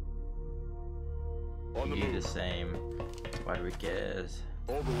 On the You move. the same. What do we guess?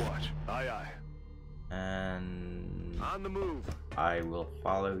 Overwatch. Aye, aye. And On the move. I will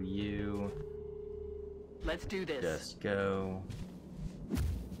follow you. Let's do this. Just go.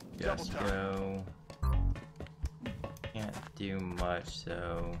 Just Double time. go. Can't do much,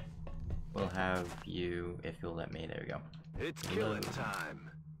 so we'll have you if you'll let me. There we go. It's killing Reload.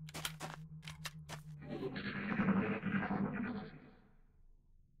 time.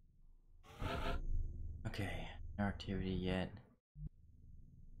 Okay, no activity yet.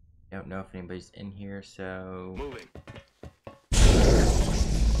 Don't know if anybody's in here, so Moving.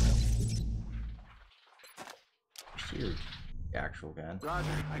 shoot. Actual gun. Roger,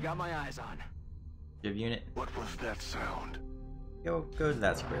 I got my eyes on. Div unit, What was that sound? go to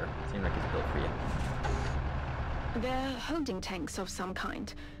that square. Seems like it's built for you. They're holding tanks of some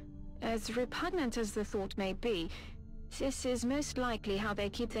kind. As repugnant as the thought may be, this is most likely how they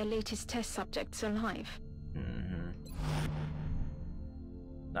keep their latest test subjects alive. Mm-hmm.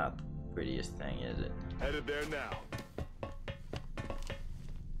 Not the prettiest thing, is it? Headed there now.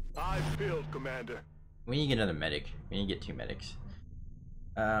 Eyes peeled, Commander. We need to get another medic. We need to get 2 medics.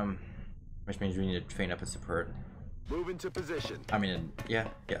 Which means we need to train up a support. Move into position. I mean, yeah,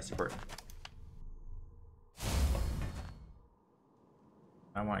 support.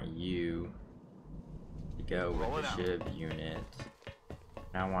 I want you to go with Rolling the out. ship unit.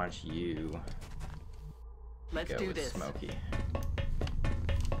 And I want you to Let's go do with this. Smokey.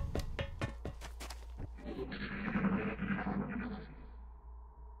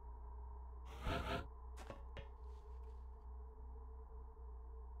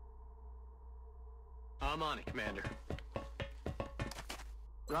 I'm on it, Commander.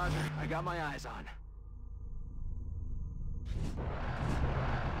 Roger, I got my eyes on.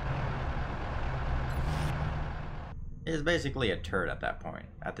 It is basically a turret at that point.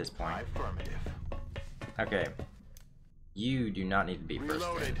 At this point. Affirmative. Okay. You do not need to be first in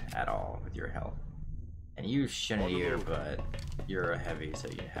Reloaded. at all with your health. And you shouldn't On the either, move. but you're a heavy, so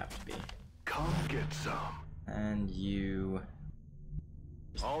you have to be. Come get some. And you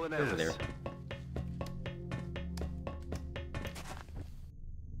just All in over ass. there.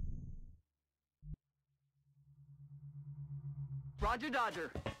 Roger,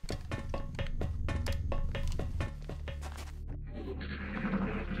 Dodger.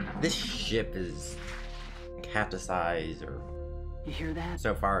 This ship is like half the size, or You hear that?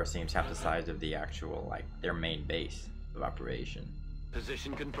 so far it seems half the size of the actual, like, their main base of operation.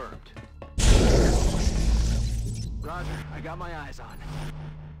 Position confirmed. Roger, I got my eyes on.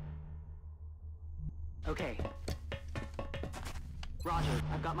 Okay. Roger,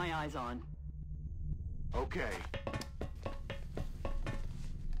 I've got my eyes on. Okay.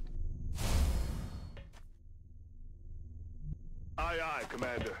 Aye, aye,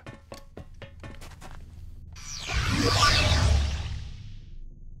 Commander.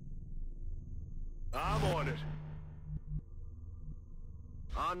 I'm on it.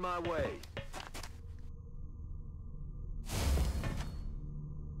 On my way.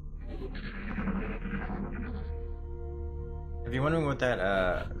 If you're wondering what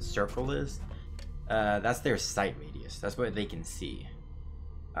that circle is, that's their sight radius. That's what they can see.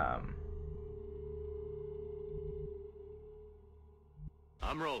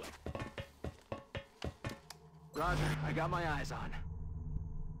 I'm rolling. Roger, I got my eyes on.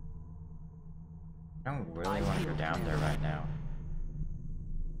 I don't really want to go down there right now.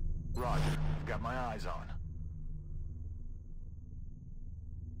 Roger, I've got my eyes on.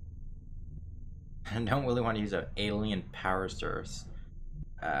 I don't really want to use an alien power source,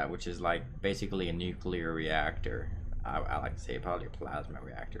 which is like basically a nuclear reactor. I like to say probably a plasma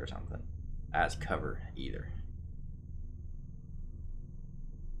reactor or something, as cover either.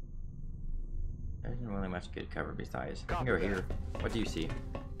 There isn't really much good cover besides. I can go here. What do you see?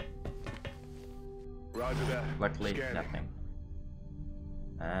 Roger that. Luckily, Scanning. nothing.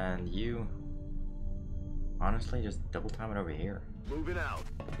 And you, honestly, just double time it over here. Moving out.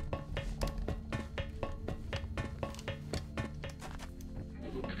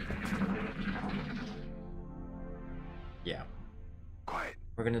 Yeah. Quiet.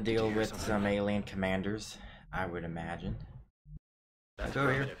 We're gonna deal with some alien commanders, I would imagine. That's Go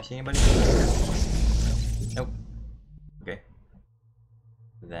over here. primitive. See anybody? Nope. Okay.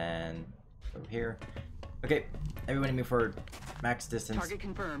 Then over here. Okay, everybody move forward. Max distance. Target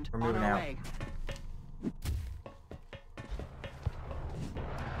confirmed. We're On moving our out. way.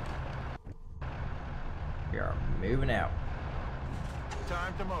 We are moving out.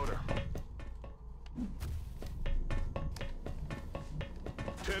 Time to motor.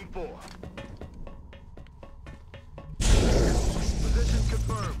 10-4. Position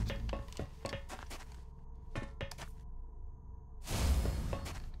confirmed.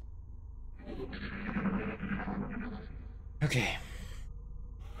 Okay.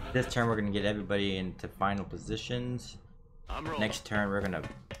 This turn we're gonna get everybody into final positions. I'm rolling. Next turn we're gonna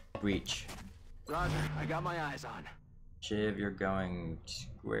breach. Roger, I got my eyes on. Shiv, you're going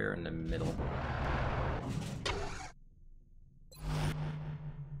square in the middle.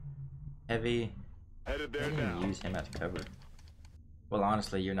 Heavy. Headed I there didn't now. use him as cover. Well,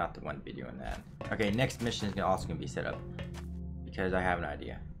 honestly, you're not the one to be doing that. Okay, next mission is also gonna be set up because I have an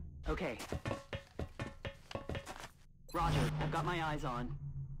idea. Okay. Roger, I've got my eyes on.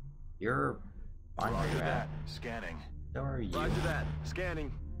 You're fine where Roger you're that. at. Scanning. So are you. Roger that. Scanning.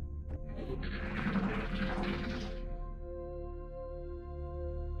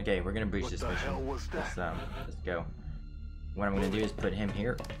 Okay, we're gonna breach What this the mission. hell was that? Let's go. What I'm gonna do is put him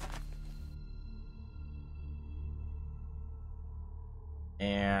here.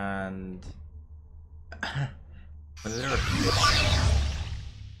 And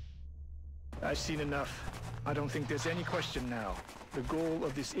I've seen enough. I don't think there's any question now. The goal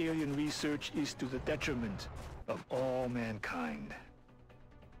of this alien research is to the detriment of all mankind.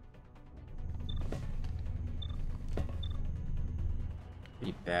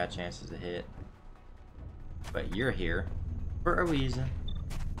 pretty bad chances to hit. But you're here for a reason.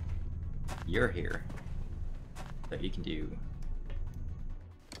 You're here. So you can do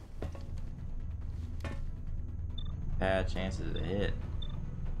bad chances to hit.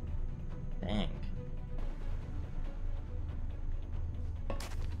 Dang.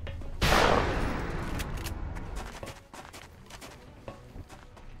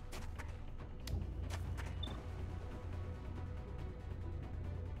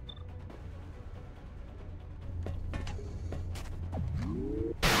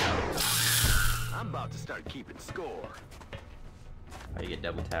 I'm about to start keeping score. Oh, you get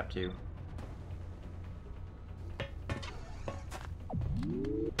double tap too.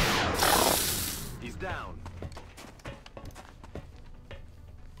 He's down.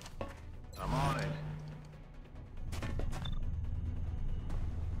 I'm on it.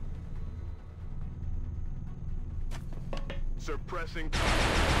 Suppressing.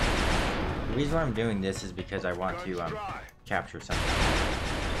 The reason why I'm doing this is because I want to Guns dry. capture something.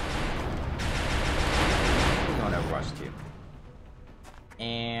 We're going Overwatch 2.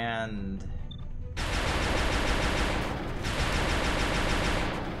 And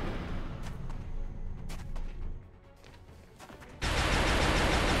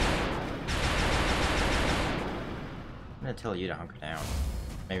I'm gonna tell you to hunker down.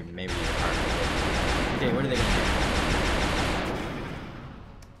 Maybe you're hard. Okay, what are they gonna do?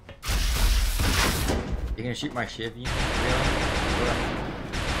 You're gonna shoot my shiv unit? Really?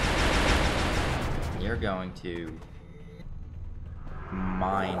 You're going to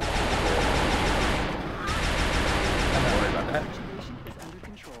mine. I'm not worried about that. Situation is under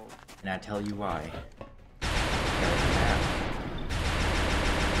control. And I tell you why.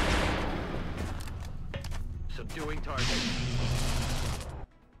 Subduing target.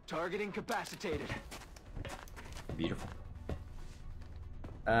 Target incapacitated. Beautiful.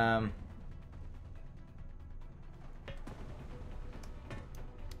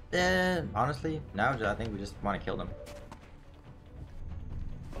 Honestly, now I think we just want to kill them.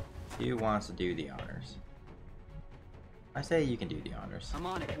 Who wants to do the honors? I say you can do the honors. I'm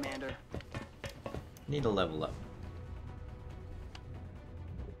on it, Commander. Need to level up.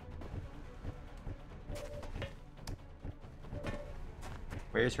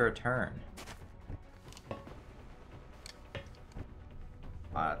 Where's her turn?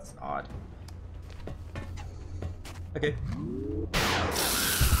 Ah, that's odd. Okay.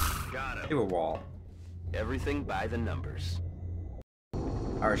 Got him. Do a wall. Everything by the numbers.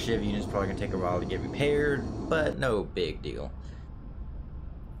 Our Shiv unit's probably gonna take a while to get repaired, but no big deal.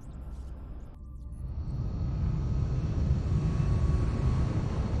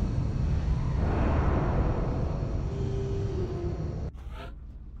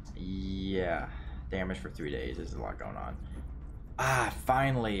 Yeah, damage for 3 days. There's a lot going on. Ah,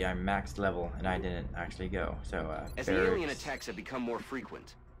 finally, I'm maxed level, and I didn't actually go. So, As the alien attacks have become more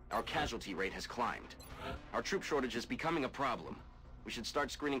frequent, our casualty rate has climbed. Our troop shortage is becoming a problem. We should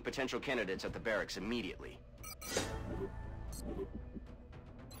start screening potential candidates at the barracks immediately.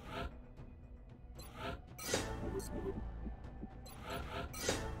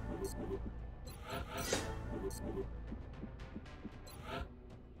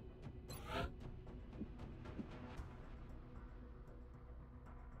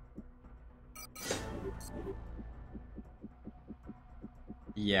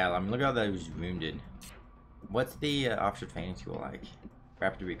 Yeah, I mean, look at how that was wounded. What's the officer training school like?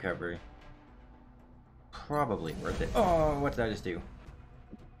 Rapid recovery. Probably worth it. Oh, what did I just do?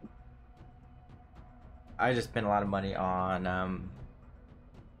 I just spent a lot of money on,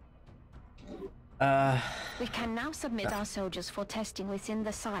 We can now submit our soldiers for testing within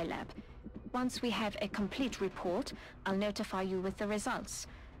the Psi Lab. Once we have a complete report, I'll notify you with the results.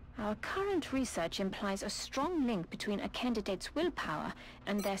 Our current research implies a strong link between a candidate's willpower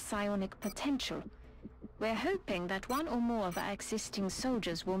and their psionic potential. We're hoping that one or more of our existing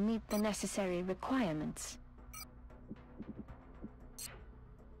soldiers will meet the necessary requirements.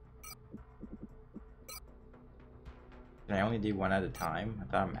 Can I only do one at a time? I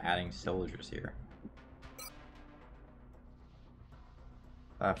thought I'm adding soldiers here.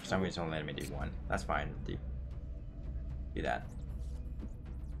 For some reason, it's only letting me do one. That's fine. Do that.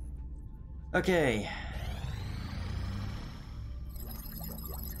 Okay.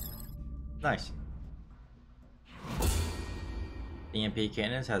 Nice. The EMP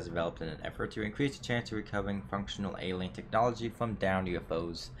cannons has developed in an effort to increase the chance of recovering functional alien technology from downed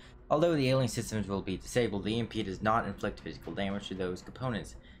UFOs. Although the alien systems will be disabled, the EMP does not inflict physical damage to those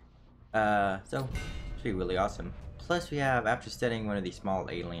components. So, it's really awesome. Plus we have, after studying one of these small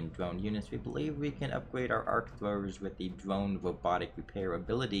alien drone units, we believe we can upgrade our arc throwers with the drone robotic repair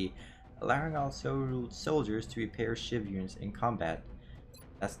ability, allowing all soldiers to repair Shiv units in combat.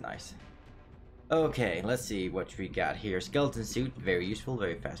 That's nice. Okay, let's see what we got here. Skeleton suit, very useful,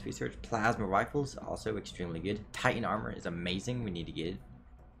 very fast research. Plasma rifles, also extremely good. Titan armor is amazing, we need to get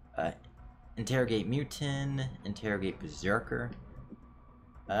it. Interrogate mutant, interrogate berserker.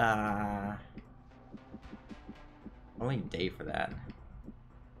 Only a day for that.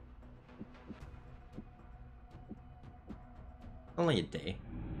 Only a day.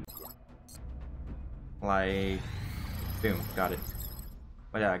 Like, boom, got it.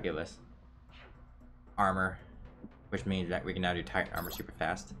 What did that give us? Armor, which means that we can now do Titan armor super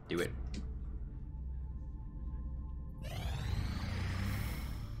fast. Do it.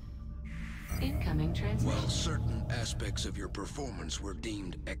 Incoming transmission. While certain aspects of your performance were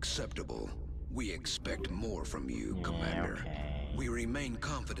deemed acceptable, we expect more from you, Commander. Okay. We remain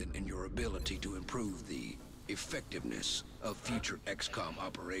confident in your ability to improve the effectiveness of future XCOM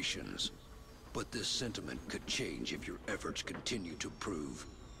operations. But this sentiment could change if your efforts continue to prove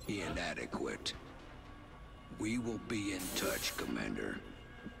inadequate. We will be in touch, Commander.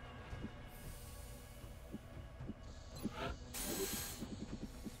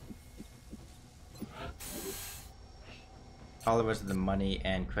 All of us the money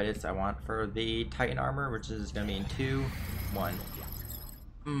and credits I want for the Titan armor, which is going to be in 2,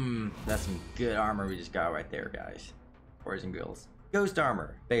 1. That's some good armor we just got right there, guys. Boys and girls. Ghost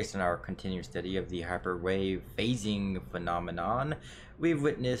armor. Based on our continued study of the hyperwave phasing phenomenon we've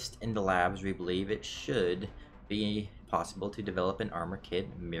witnessed in the labs, we believe it should be possible to develop an armor kit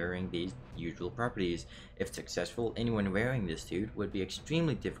mirroring these usual properties. If successful, anyone wearing this suit would be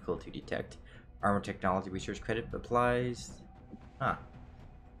extremely difficult to detect. Armor technology research credit applies. Huh.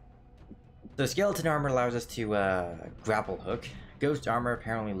 So skeleton armor allows us to grapple hook. Ghost armor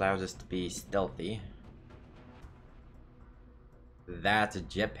apparently allows us to be stealthy. That's a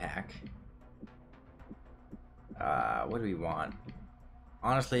jetpack. What do we want?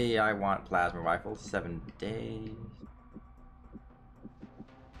 Honestly, I want plasma rifle. 7 days.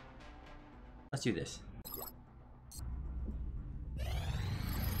 Let's do this.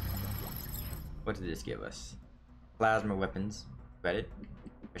 What did this give us? Plasma weapons credit,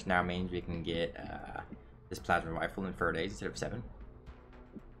 which now means we can get this plasma rifle in 4 days instead of 7.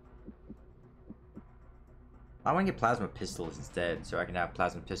 I want to get plasma pistols instead, so I can have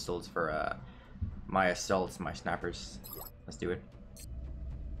plasma pistols for my assaults, my snipers. Let's do it.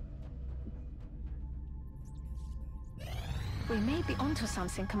 We may be onto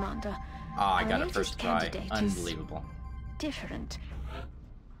something, Commander. Ah, I Our got it latest first try. candidate is Unbelievable. different.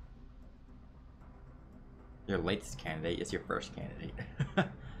 Your latest candidate is your first candidate.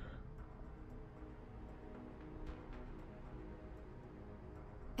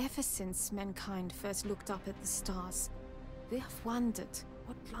 Ever since mankind first looked up at the stars, we have wondered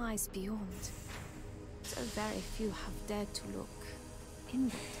what lies beyond. So very few have dared to look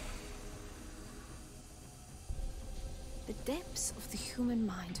inward. The depths of the human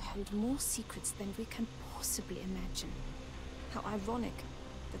mind hold more secrets than we can possibly imagine. How ironic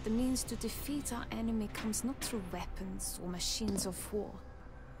that the means to defeat our enemy comes not through weapons or machines of war,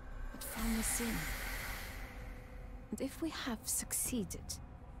 but from within. And if we have succeeded,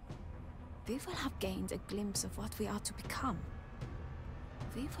 we will have gained a glimpse of what we are to become.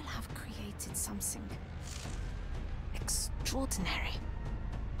 We will have created something extraordinary.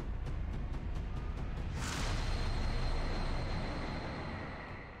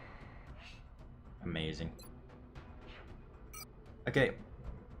 Amazing. Okay.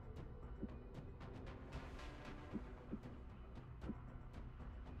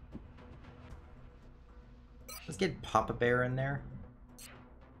 Let's get Papa Bear in there.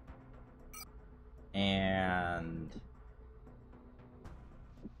 And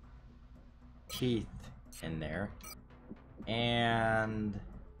Keith in there. And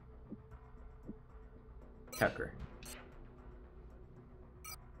Tucker.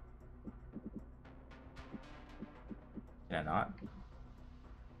 Can I not?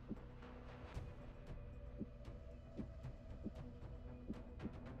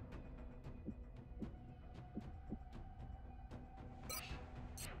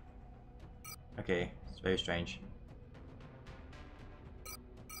 Okay, it's very strange.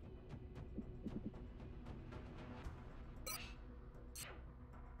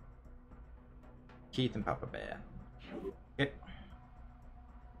 Keith and Papa Bear. Okay.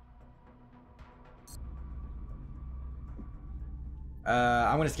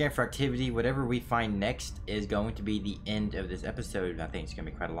 I'm gonna scan for activity. Whatever we find next is going to be the end of this episode. I think it's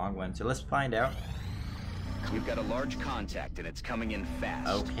gonna be quite a long one, so let's find out. We've got a large contact and it's coming in fast.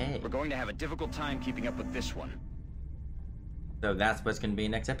 Okay. We're going to have a difficult time keeping up with this one. So that's what's gonna be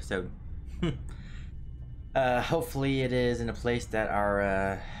next episode. Hopefully it is in a place that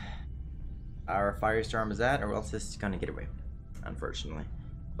our firestorm is at, or else this is gonna get away, unfortunately.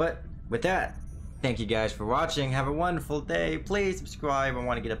 But with that, thank you guys for watching. Have a wonderful day. Please subscribe. I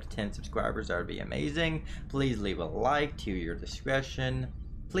want to get up to 10 subscribers. That would be amazing. Please leave a like to your discretion.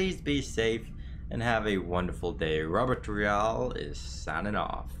 Please be safe and have a wonderful day. Robert Real is signing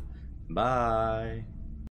off. Bye.